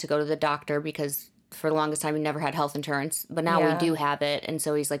wanted to go to the doctor because for the longest time he never had health insurance, but now Yeah. we do have it, and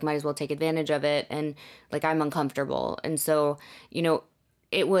so he's like, might as well take advantage of it, and like, I'm uncomfortable, and so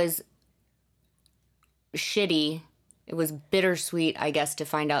it was shitty. It was bittersweet, I guess, to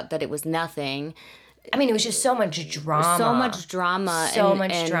find out that it was nothing. I mean, it was just so much drama. So much drama. So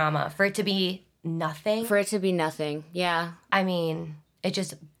much drama. For it to be nothing. For it to be nothing, yeah. I mean, it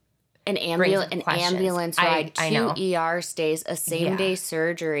just... An Brings up ambulance questions. ride, I 2 know. ER stays, a same-day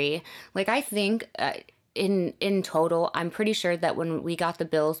surgery. Like, I think in total, I'm pretty sure that when we got the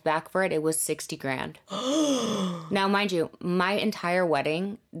bills back for it, it was $60,000. Now, mind you, my entire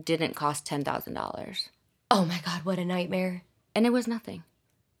wedding didn't cost $10,000. Oh my God, what a nightmare. And it was nothing.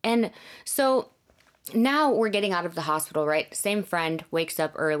 And so now we're getting out of the hospital, right? Same friend wakes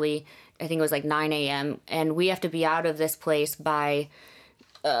up early. I think it was like 9 a.m. And we have to be out of this place by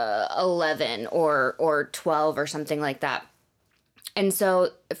 11 or 12 or something like that. And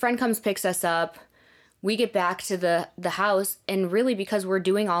so a friend comes, picks us up. We get back to the house, and really, because we're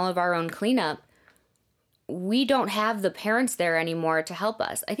doing all of our own cleanup, we don't have the parents there anymore to help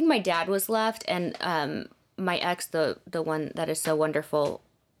us. I think my dad was left, and my ex, the one that is so wonderful,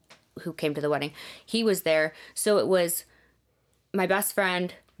 who came to the wedding, he was there. So it was my best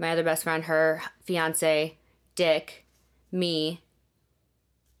friend, my other best friend, her fiance, Dick, me.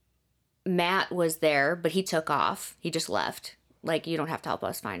 Matt was there, but he took off. He just left. Like, you don't have to help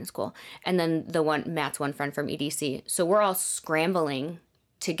us. Fine, it's cool. And then Matt's one friend from EDC. So we're all scrambling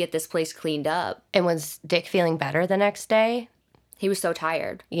to get this place cleaned up. And was Dick feeling better the next day? He was so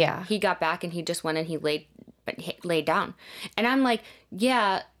tired. Yeah. He got back and he just went and he laid down. And I'm like,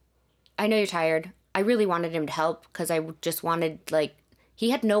 yeah, I know you're tired. I really wanted him to help because I just wanted, like, he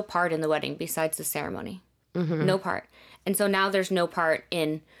had no part in the wedding besides the ceremony. Mm-hmm. No part. And so now there's no part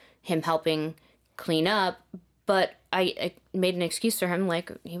in him helping clean up, but I made an excuse for him,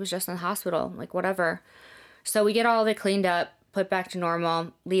 like, he was just in the hospital, like, whatever. So we get all of it cleaned up, put back to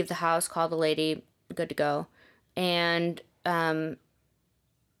normal, leave the house, call the lady, good to go. And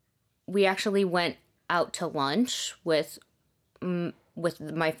we actually went out to lunch with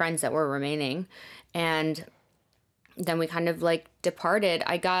my friends that were remaining, and then we kind of, like, departed.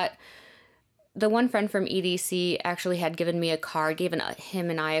 The one friend from EDC actually had given me a card, given him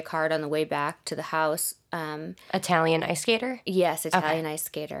and I a card on the way back to the house. Italian ice skater? Yes, Italian ice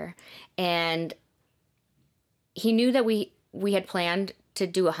skater. And he knew that we had planned to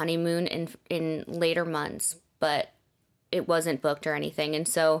do a honeymoon in later months, but it wasn't booked or anything. And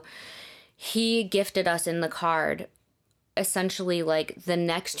so he gifted us in the card essentially, like, the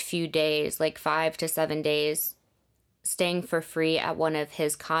next few days, like 5 to 7 days, staying for free at one of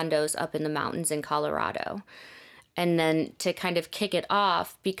his condos up in the mountains in Colorado. And then to kind of kick it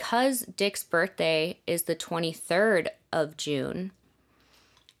off, because Dick's birthday is the 23rd of June,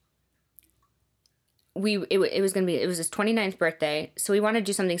 it was his 29th birthday, so we wanted to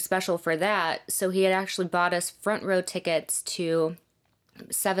do something special for that. So he had actually bought us front row tickets to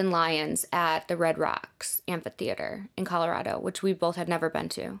Seven Lions at the Red Rocks Amphitheater in Colorado, which we both had never been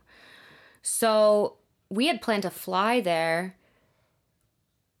to. So we had planned to fly there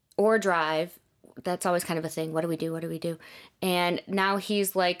or drive. That's always kind of a thing. What do we do? And now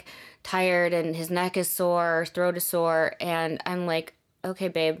he's, like, tired and his neck is sore, throat is sore. And I'm like, okay,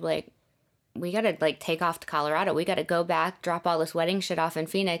 babe, like, we got to, like, take off to Colorado. We got to go back, drop all this wedding shit off in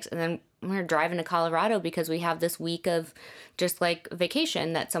Phoenix, and then we're driving to Colorado because we have this week of just, like,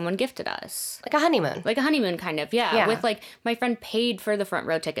 vacation that someone gifted us. Like a honeymoon. Like a honeymoon, kind of, yeah. Yeah. With, like, my friend paid for the front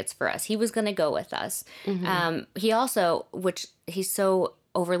row tickets for us. He was going to go with us. Mm-hmm. He also, which he's so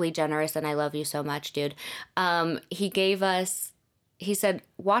overly generous, and I love you so much, dude. He said,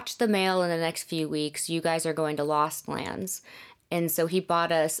 watch the mail in the next few weeks. You guys are going to Lost Lands. And so he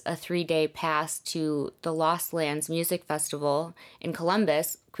bought us a 3-day pass to the Lost Lands Music Festival in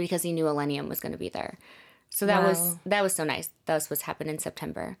Columbus because he knew Millennium was going to be there. So that was so nice. That was what's happened in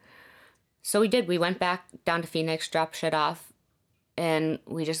September. So we did. We went back down to Phoenix, dropped shit off, and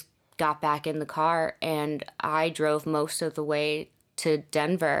we just got back in the car, and I drove most of the way to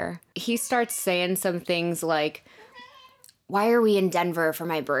Denver. He starts saying some things like, why are we in Denver for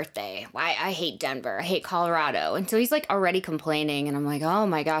my birthday? Why I hate Denver. I hate Colorado. And so he's, like, already complaining, and I'm like, oh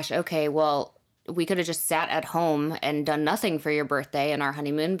my gosh, okay, well, we could have just sat at home and done nothing for your birthday and our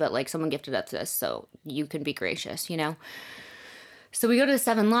honeymoon, but like someone gifted us this, so you can be gracious, you know? So we go to the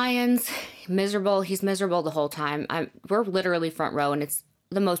Seven Lions, miserable. He's miserable the whole time. We're literally front row, and it's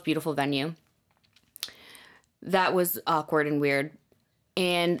the most beautiful venue. That was awkward and weird.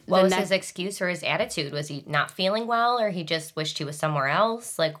 And what was his excuse or his attitude? Was he not feeling well, or he just wished he was somewhere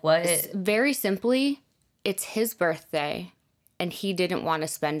else? Like, what? Very simply, it's his birthday, and he didn't want to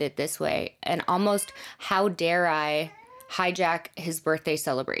spend it this way. And almost, how dare I hijack his birthday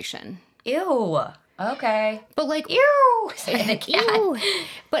celebration? Ew. Okay. But like, ew. Said the cat. Ew.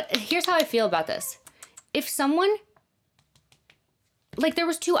 But here's how I feel about this. If someone, like, there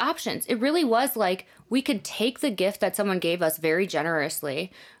was two options. It really was like, we could take the gift that someone gave us very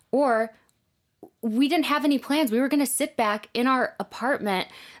generously, or we didn't have any plans. We were going to sit back in our apartment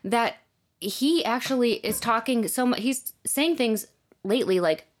that he actually is talking so much. He's saying things lately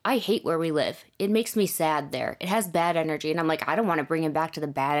like, I hate where we live. It makes me sad there. It has bad energy. And I'm like, I don't want to bring him back to the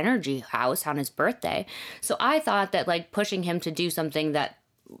bad energy house on his birthday. So I thought that like pushing him to do something that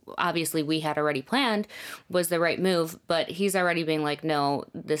obviously we had already planned was the right move. But he's already being like, no,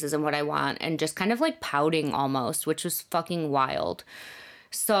 this isn't what I want. And just kind of like pouting almost, which was fucking wild.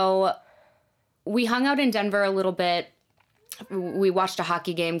 So we hung out in Denver a little bit. We watched a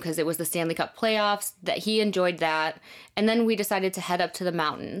hockey game because it was the Stanley Cup playoffs. That he enjoyed that. And then we decided to head up to the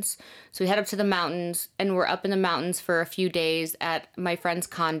mountains. So we head up to the mountains, and we're up in the mountains for a few days at my friend's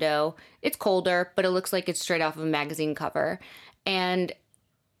condo. It's colder, but it looks like it's straight off of a magazine cover. And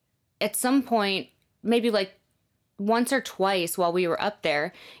at some point, maybe like once or twice while we were up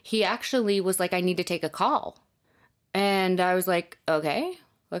there, he actually was like, I need to take a call. And I was like, okay,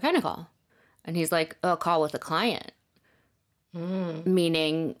 what kind of call? And he's like, a call with a client.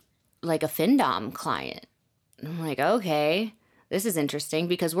 Meaning like a FinDom client. I'm like, okay, this is interesting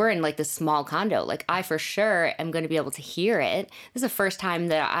because we're in like this small condo. Like I for sure am going to be able to hear it. This is the first time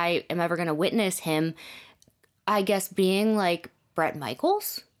that I am ever going to witness him, I guess, being like Bret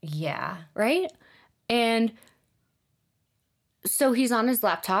Michaels. Yeah. Right? And so he's on his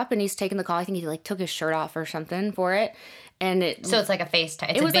laptop and he's taking the call. I think he like took his shirt off or something for it. And so it's like a FaceTime.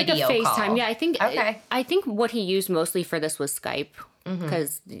 It's it was a video like a FaceTime. Call. Yeah, I think. Okay. I think what he used mostly for this was Skype,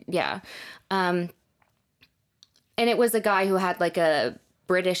 because and it was a guy who had like a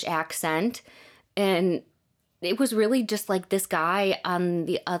British accent, and it was really just like this guy on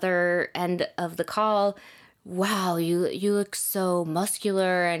the other end of the call. Wow, you look so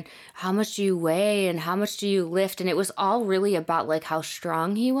muscular, and how much do you weigh, and how much do you lift? And it was all really about like how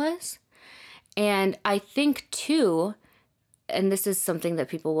strong he was. And I think too, and this is something that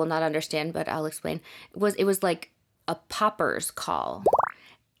people will not understand, but I'll explain. It was like a poppers call.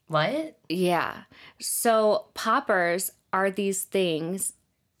 What? Yeah. So poppers are these things.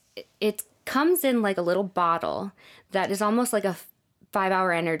 It comes in like a little bottle that is almost like a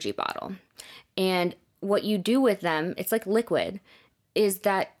 5-hour energy bottle. And what you do with them, it's like liquid, is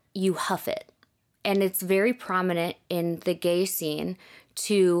that you huff it. And it's very prominent in the gay scene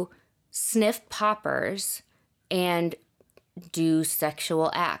to sniff poppers and do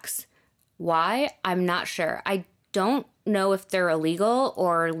sexual acts. Why? I'm not sure. I don't know if they're illegal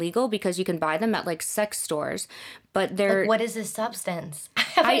or legal because you can buy them at like sex stores, but they're... Like, what is this substance?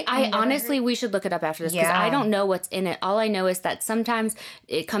 I honestly, we should look it up after this because I don't know what's in it. All I know is that sometimes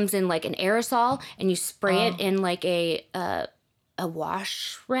it comes in like an aerosol and you spray it in like a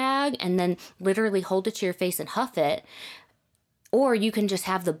wash rag and then literally hold it to your face and huff it. Or you can just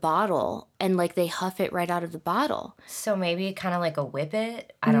have the bottle and like they huff it right out of the bottle. So maybe kind of like a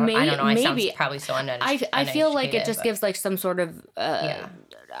whippet? I don't know. I sound probably so uneducated. I feel like it just gives like some sort of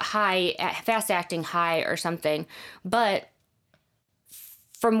high, fast-acting high or something. But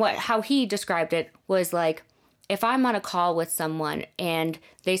from how he described it was like, if I'm on a call with someone and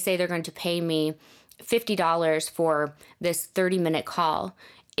they say they're going to pay me $50 for this 30-minute call,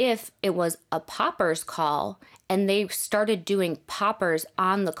 if it was a poppers call and they started doing poppers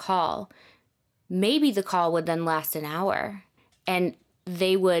on the call, maybe the call would then last an hour and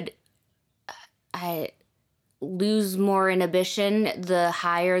they would lose more inhibition the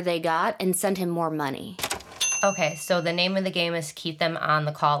higher they got and send him more money. Okay, so the name of the game is keep them on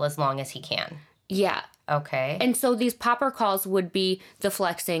the call as long as he can. Yeah. Okay. And so these popper calls would be the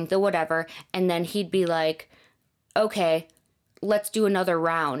flexing, the whatever, and then he'd be like, okay, let's do another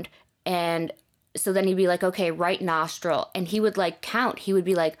round. And so then he'd be like, okay, right nostril. And he would like count. He would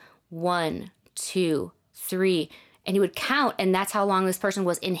be like 1, 2, 3. And he would count. And that's how long this person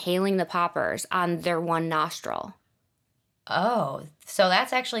was inhaling the poppers on their one nostril. Oh, so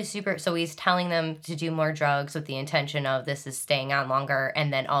that's actually super. So he's telling them to do more drugs with the intention of this is staying on longer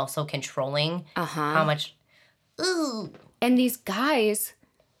and then also controlling how much. Ooh. And these guys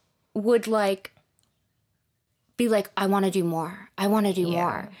would like be like, I want to do more. I want to do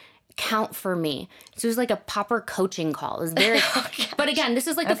more. Count for me. So it was like a proper coaching call. It was very, but again, this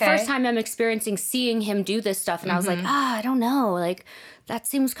is like the first time I'm experiencing seeing him do this stuff. And I was like, I don't know. Like, that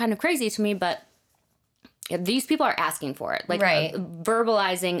seems kind of crazy to me, but these people are asking for it. Like,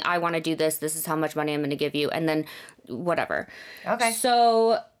 verbalizing, I want to do this. This is how much money I'm going to give you. And then whatever. Okay.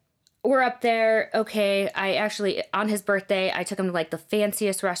 So we're up there. Okay. I actually, on his birthday, I took him to like the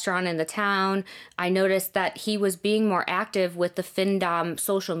fanciest restaurant in the town. I noticed that he was being more active with the FinDom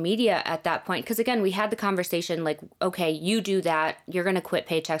social media at that point. Because again, we had the conversation like, okay, you do that. You're going to quit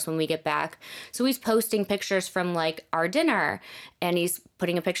Paychex when we get back. So he's posting pictures from like our dinner, and he's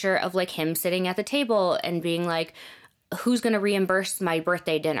putting a picture of like him sitting at the table and being like, who's going to reimburse my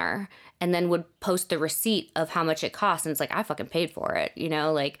birthday dinner? And then would post the receipt of how much it cost. And it's like, I fucking paid for it. You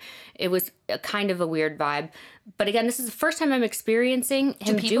know, like it was a kind of a weird vibe. But again, this is the first time I'm experiencing him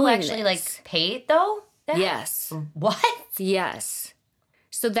doing this. Do people actually like pay it though? Yes. What? Yes.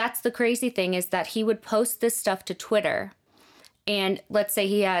 So that's the crazy thing, is that he would post this stuff to Twitter. And let's say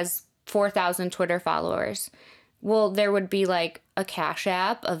he has 4,000 Twitter followers. Well, there would be like a Cash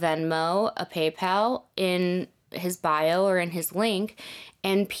App, a Venmo, a PayPal in his bio or in his link,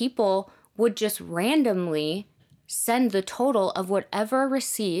 and people would just randomly send the total of whatever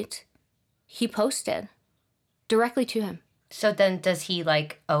receipt he posted directly to him. So then does he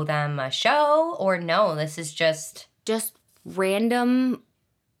like owe them a show, or no, this is just random?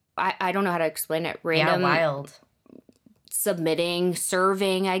 I don't know how to explain it. Random, wild. Submitting,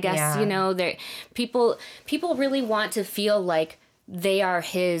 serving, I guess, you know, people really want to feel like they are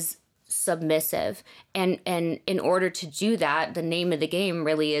his submissive, and in order to do that, the name of the game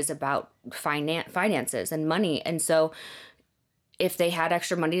really is about finances and money. And so if they had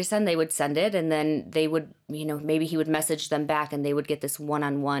extra money to send, they would send it, and then they would, you know, maybe he would message them back and they would get this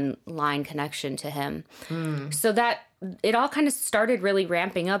one-on-one line connection to him. So that it all kind of started really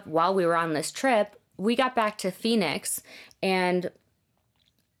ramping up while we were on this trip. We got back to Phoenix, and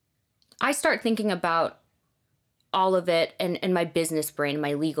I start thinking about all of it, and my business brain,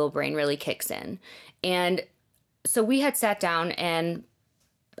 my legal brain really kicks in. And so we had sat down, and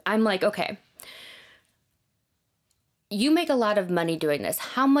I'm like, okay, you make a lot of money doing this.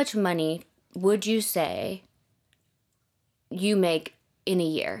 How much money would you say you make in a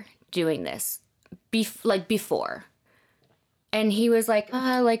year doing this? Before? And he was like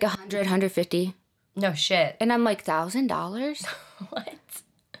 100, 150. No shit. And I'm like, $1,000? What?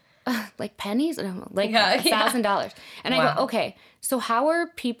 Like pennies? Like $1,000. And I go, okay, so how are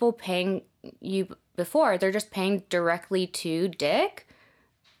people paying you before? They're just paying directly to Dick?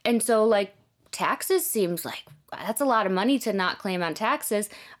 And so like taxes seems like that's a lot of money to not claim on taxes.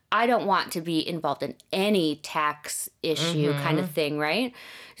 I don't want to be involved in any tax issue kind of thing, right?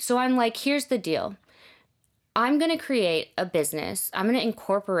 So I'm like, here's the deal. I'm going to create a business. I'm going to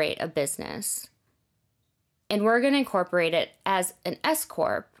incorporate a business. And we're going to incorporate it as an S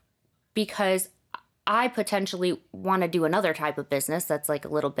Corp, because I potentially want to do another type of business that's like a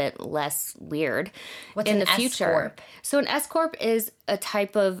little bit less weird in the future. S-corp? So an S Corp is a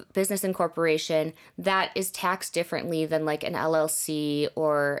type of business incorporation that is taxed differently than like an LLC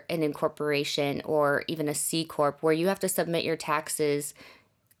or an incorporation or even a C Corp, where you have to submit your taxes,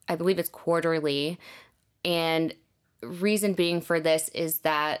 I believe it's quarterly. And reason being for this is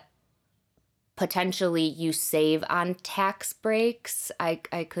that potentially you save on tax breaks. I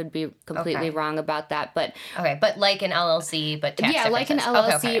could be completely wrong about that, but okay, but like an LLC, but tax like an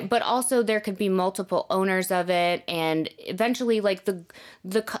differences. LLC, but also there could be multiple owners of it, and eventually, like the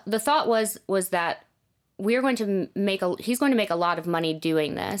thought was that we're going to he's going to make a lot of money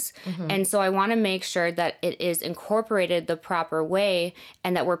doing this, and so I want to make sure that it is incorporated the proper way,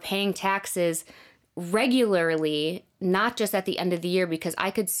 and that we're paying taxes regularly, not just at the end of the year, because I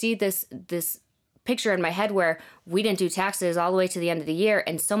could see this picture in my head where we didn't do taxes all the way to the end of the year,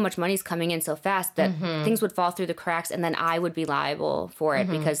 and so much money's coming in so fast that things would fall through the cracks, and then I would be liable for it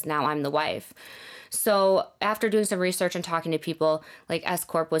because now I'm the wife. So after doing some research and talking to people, like S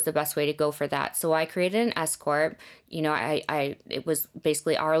Corp was the best way to go for that. So I created an S Corp. You know, it was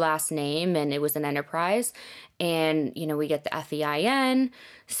basically our last name, and it was an enterprise. And, you know, we get the FEIN.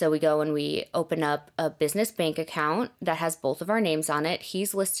 So we go and we open up a business bank account that has both of our names on it.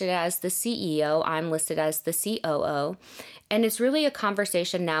 He's listed as the CEO. I'm listed as the COO. And it's really a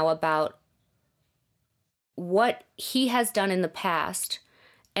conversation now about what he has done in the past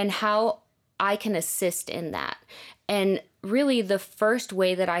and how I can assist in that. And really the first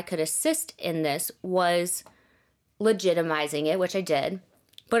way that I could assist in this was legitimizing it, which I did,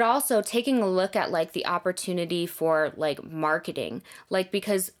 but also taking a look at like the opportunity for like marketing. Like,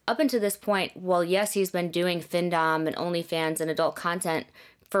 because up until this point, well, yes, he's been doing FinDom and OnlyFans and adult content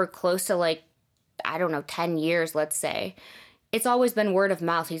for close to like, I don't know, 10 years, let's say. It's always been word of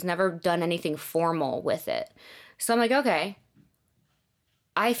mouth. He's never done anything formal with it. So I'm like, okay,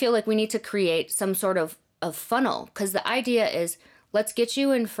 I feel like we need to create some sort of funnel, because the idea is, let's get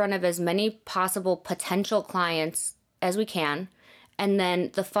you in front of as many possible potential clients as we can. And then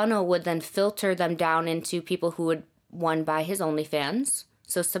the funnel would then filter them down into people who would, one, buy his OnlyFans,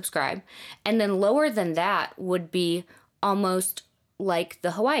 so subscribe. And then lower than that would be almost like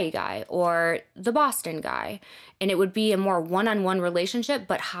the Hawaii guy or the Boston guy. And it would be a more one-on-one relationship,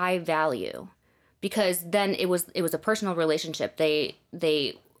 but high value. Because then it was a personal relationship. They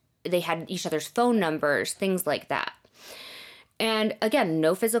had each other's phone numbers, things like that. And again,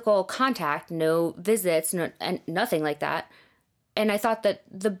 no physical contact, no visits, and nothing like that. And I thought that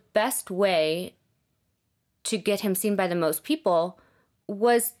the best way to get him seen by the most people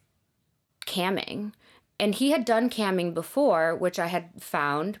was camming. And he had done camming before, which I had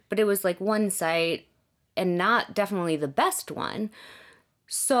found, but it was like one site and not definitely the best one.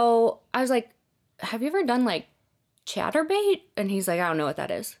 So I was like, have you ever done like Chatterbait? And he's like, I don't know what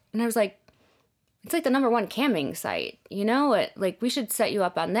that is. And I was like, it's like the #1 camming site, you know? Like, we should set you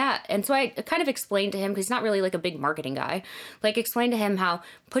up on that. And so I kind of explained to him, because he's not really like a big marketing guy, like explained to him how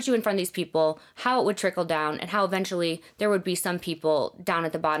put you in front of these people, how it would trickle down, and how eventually there would be some people down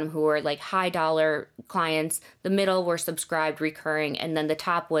at the bottom who were like high dollar clients. The middle were subscribed, recurring, and then the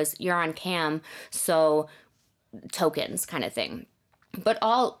top was you're on cam, so tokens kind of thing. But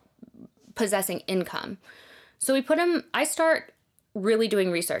all possessing income. So I start really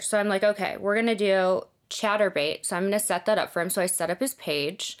doing research. So I'm like, okay, we're going to do Chatterbait. So I'm going to set that up for him. So I set up his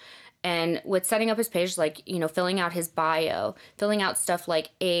page, and with setting up his page, like, you know, filling out his bio, filling out stuff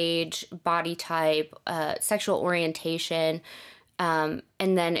like age, body type, sexual orientation. And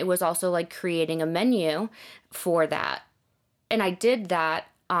then it was also like creating a menu for that. And I did that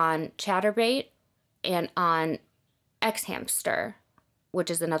on Chatterbait and on Xhamster,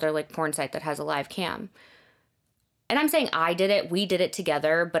 which is another like porn site that has a live cam. And I'm saying I did it, we did it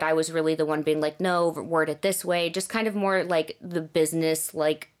together, but I was really the one being like, no, word it this way. Just kind of more like the business,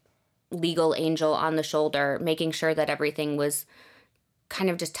 like legal angel on the shoulder, making sure that everything was kind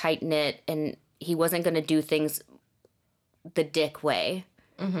of just tight knit and he wasn't going to do things the dick way.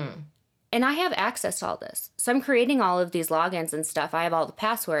 Mm-hmm. And I have access to all this. So I'm creating all of these logins and stuff. I have all the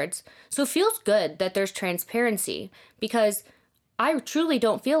passwords. So it feels good that there's transparency, because I truly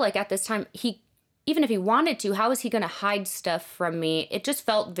don't feel like at this time even if he wanted to, how is he going to hide stuff from me? It just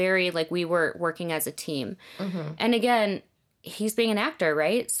felt very like we were working as a team. Mm-hmm. And again, he's being an actor,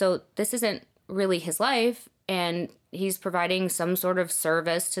 right? So this isn't really his life, and he's providing some sort of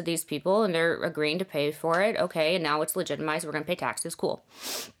service to these people, and they're agreeing to pay for it. Okay, and now it's legitimized. We're going to pay taxes. Cool.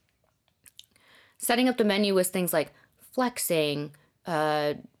 Setting up the menu was things like flexing,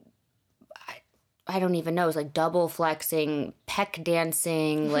 I don't even know. It was like double flexing, peck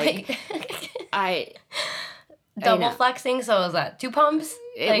dancing, like... Double flexing, so is that 2 pumps?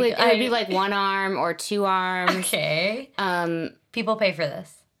 It would be like 1 arm or 2 arms. Okay. People pay for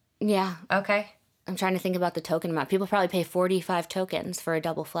this. Yeah. Okay. I'm trying to think about the token amount. People probably pay 45 tokens for a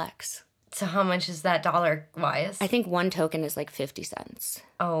double flex. So how much is that dollar-wise? I think 1 token is like 50 cents.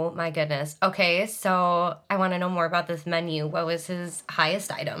 Oh my goodness. Okay, so I want to know more about this menu. What was his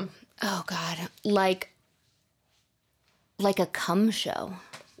highest item? Oh God. Like a cum show.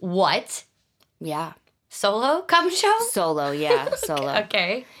 What? Yeah. Solo cum show? Solo, yeah. Solo.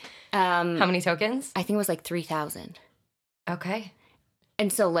 Okay. How many tokens? I think it was like 3,000. Okay.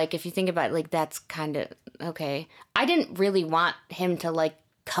 And so, like, if you think about it, like, that's kind of, okay. I didn't really want him to, like,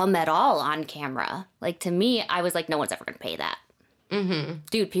 come at all on camera. Like, to me, I was like, no one's ever going to pay that. Mm-hmm.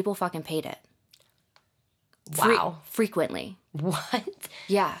 Dude, people fucking paid it. Wow. Frequently. What?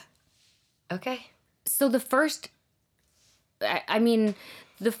 Yeah. Okay. So the first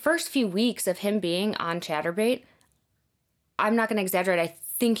few weeks of him being on Chatterbait, I'm not going to exaggerate, I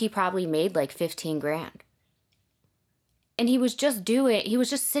think he probably made like 15 grand. And he was just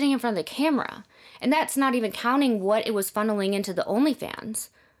sitting in front of the camera. And that's not even counting what it was funneling into the OnlyFans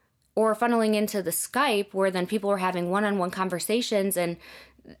or funneling into the Skype, where then people were having one-on-one conversations and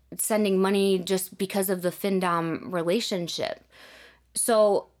sending money just because of the FinDom relationship.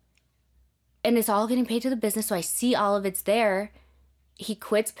 So, and it's all getting paid to the business. So I see all of it's there. He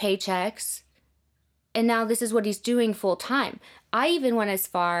quits paychecks, and now this is what he's doing full time. I even went as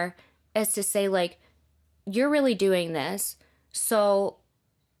far as to say, like, you're really doing this. So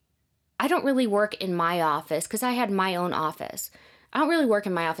I don't really work in my office because I had my own office. I don't really work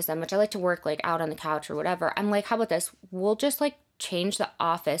in my office that much. I like to work like out on the couch or whatever. I'm like, how about this? We'll just like change the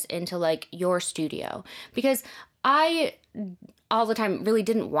office into like your studio, because I all the time really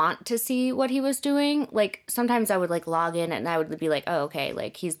didn't want to see what he was doing. Like sometimes I would like log in and I would be like, oh, okay,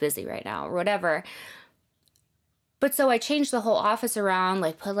 like he's busy right now or whatever. But so I changed the whole office around,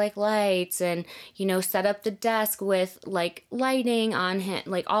 like put like lights and, set up the desk with like lighting on him,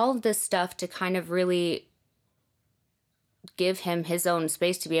 like all of this stuff to kind of really give him his own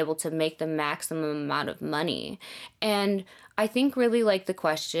space to be able to make the maximum amount of money. And I think really like the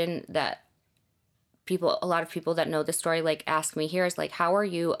question that a lot of people that know the story like ask me here is like, how are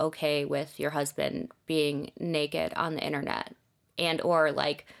you okay with your husband being naked on the internet and or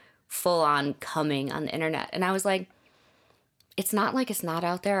like full on coming on the internet? And I was like, it's not like it's not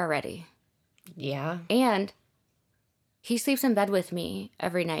out there already. Yeah. And he sleeps in bed with me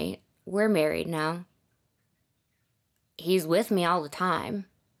every night. We're married now. He's with me all the time.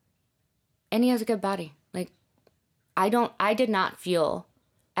 And he has a good body. Like, I did not feel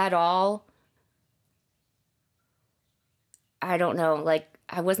at all, I don't know, like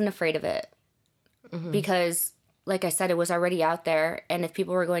I wasn't afraid of it. Because like I said, it was already out there. And if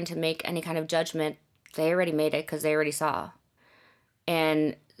people were going to make any kind of judgment, they already made it because they already saw.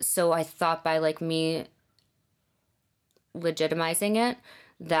 And so I thought by like me legitimizing it,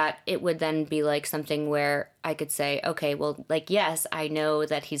 that it would then be like something where I could say, okay, well, like, yes, I know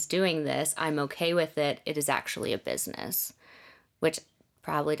that he's doing this. I'm okay with it. It is actually a business, which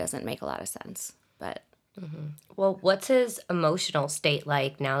probably doesn't make a lot of sense. But Well, what's his emotional state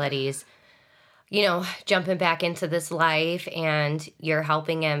like now that he's, jumping back into this life and you're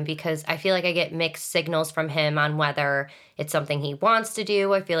helping him? Because I feel like I get mixed signals from him on whether it's something he wants to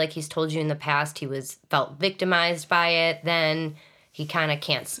do. I feel like he's told you in the past he felt victimized by it. Then he kind of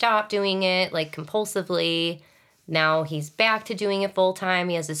can't stop doing it, like compulsively. Now he's back to doing it full time.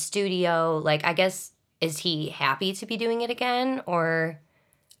 He has a studio. Like, I guess, is he happy to be doing it again? Or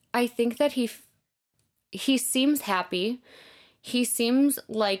I think that he seems happy. He seems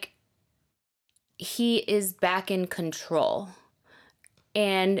like he is back in control,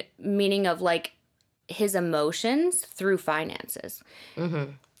 and meaning of like his emotions through finances.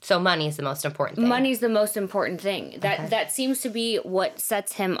 So money is the most important thing. Money's the most important thing. That seems to be what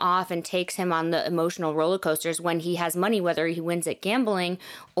sets him off and takes him on the emotional roller coasters. When he has money, whether he wins at gambling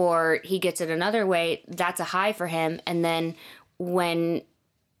or he gets it another way, that's a high for him. And then when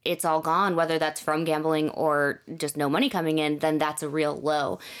it's all gone, whether that's from gambling or just no money coming in, then that's a real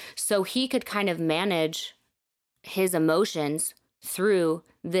low. So he could kind of manage his emotions through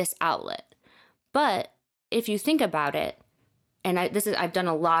this outlet. But if you think about it, and I've done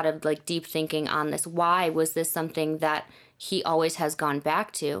a lot of like deep thinking on this. Why was this something that he always has gone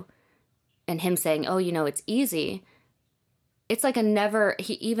back to? And him saying, oh, it's easy. It's like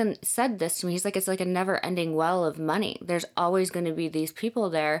he even said this to me. He's like, it's like a never ending well of money. There's always going to be these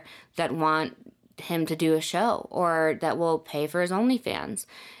people there that want him to do a show or that will pay for his OnlyFans.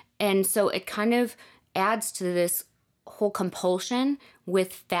 And so it kind of adds to this whole compulsion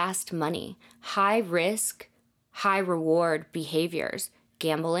with fast money, high risk, high reward behaviors,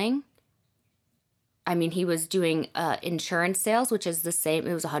 gambling. I mean, he was doing insurance sales, which is the same.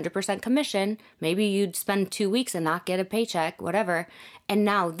 It was 100% commission. Maybe you'd spend 2 weeks and not get a paycheck, whatever. And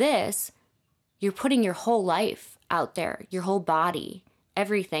now you're putting your whole life out there, your whole body,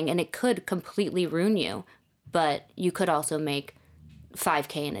 everything. And it could completely ruin you, but you could also make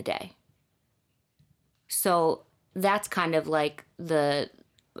 $5,000 in a day. So that's kind of like the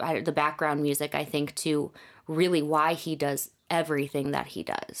background music, I think, to really why he does everything that he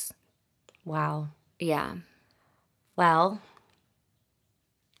does. Wow. Yeah. Well,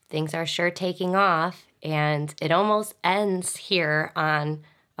 things are sure taking off, and it almost ends here on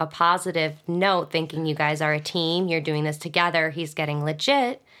a positive note, thinking you guys are a team, you're doing this together, he's getting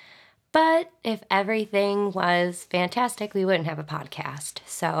legit. But if everything was fantastic, we wouldn't have a podcast.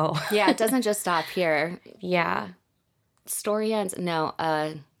 So yeah, it doesn't just stop here. Yeah. Story ends. No,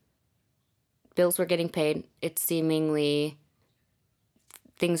 bills were getting paid. It's seemingly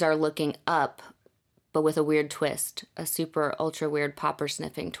things are looking up, but with a weird twist, a super ultra weird popper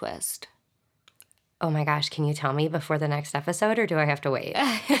sniffing twist. Oh my gosh, can you tell me before the next episode, or do I have to wait?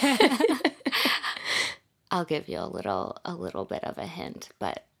 I'll give you a little bit of a hint,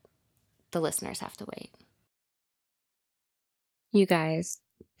 but the listeners have to wait. You guys,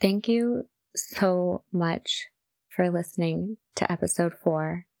 thank you so much for listening to episode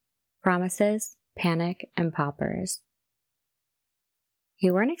 4, Promises, Panic, and Poppers.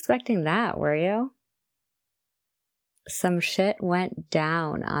 You weren't expecting that, were you? Some shit went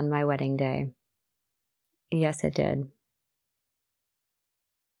down on my wedding day. Yes, it did.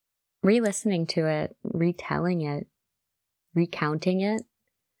 Re-listening to it, retelling it, recounting it,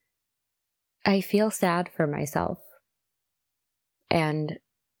 I feel sad for myself. And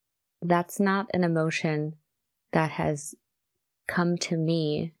that's not an emotion that has come to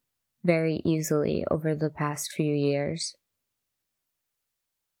me very easily over the past few years.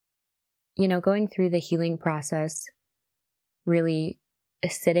 You know, going through the healing process, really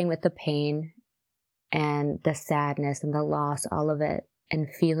sitting with the pain and the sadness and the loss, all of it, and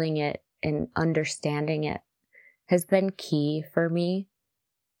feeling it and understanding it has been key for me.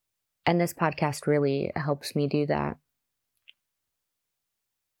 And this podcast really helps me do that.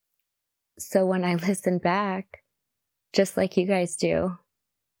 So when I listen back, just like you guys do,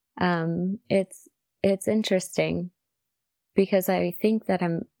 it's interesting because I think that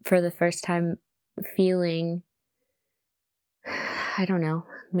I'm, for the first time, feeling, I don't know,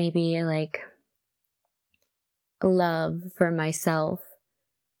 maybe like love for myself.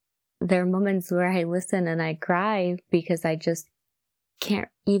 There are moments where I listen and I cry because I just can't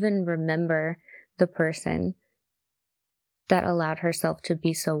even remember the person that allowed herself to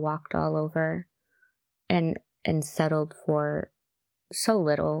be so walked all over and settled for so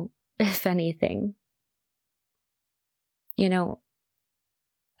little, if anything. You know,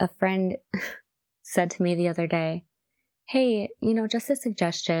 a friend said to me the other day, hey, you know, just a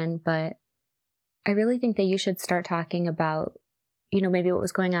suggestion, but I really think that you should start talking about, you know, maybe what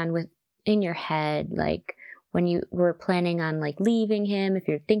was going on in your head, like when you were planning on like leaving him, if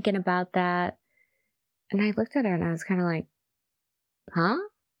you're thinking about that. And I looked at her and I was kind of like, huh?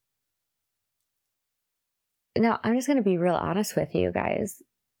 Now, I'm just going to be real honest with you guys.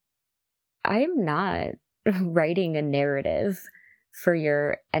 I am not writing a narrative for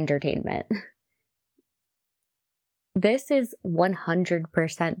your entertainment. This is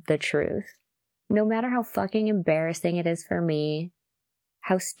 100% the truth. No matter how fucking embarrassing it is for me,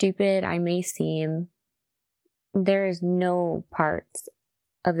 how stupid I may seem, there is no parts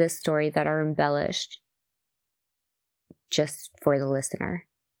of this story that are embellished just for the listener.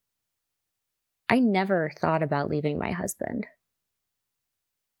 I never thought about leaving my husband.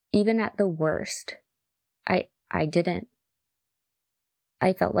 Even at the worst, I didn't.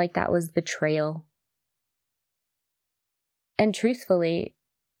 I felt like that was betrayal. And truthfully,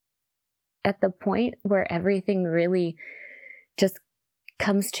 at the point where everything really just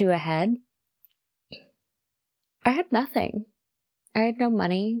comes to a head, I had nothing. I had no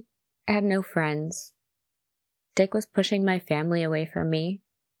money. I had no friends. Dick was pushing my family away from me.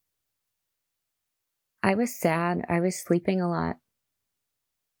 I was sad. I was sleeping a lot.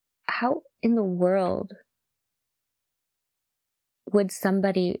 How in the world would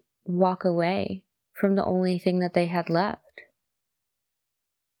somebody walk away from the only thing that they had left?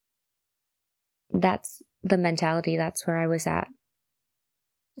 That's the mentality. That's where I was at.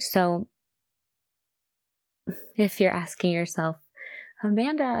 So if you're asking yourself,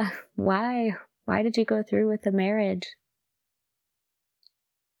 Amanda, why did you go through with the marriage?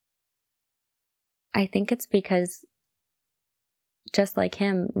 I think it's because just like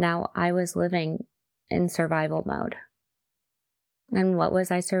him, now I was living in survival mode. And what was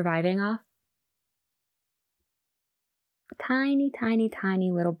I surviving off? Tiny, tiny,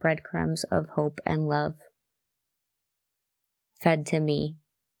 tiny little breadcrumbs of hope and love fed to me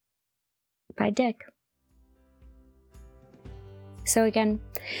by Dick. So again,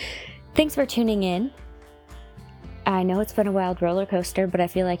 thanks for tuning in. I know it's been a wild roller coaster, but I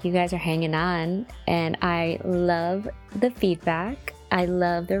feel like you guys are hanging on, and I love the feedback. I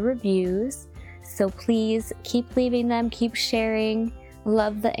love the reviews. So please keep leaving them, keep sharing.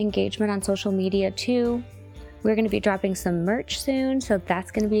 Love the engagement on social media too. We're going to be dropping some merch soon, so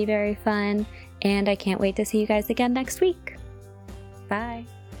that's going to be very fun. And I can't wait to see you guys again next week. Bye.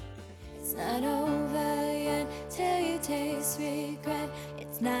 It's not over yet till you taste regret.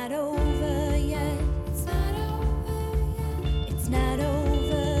 It's not over.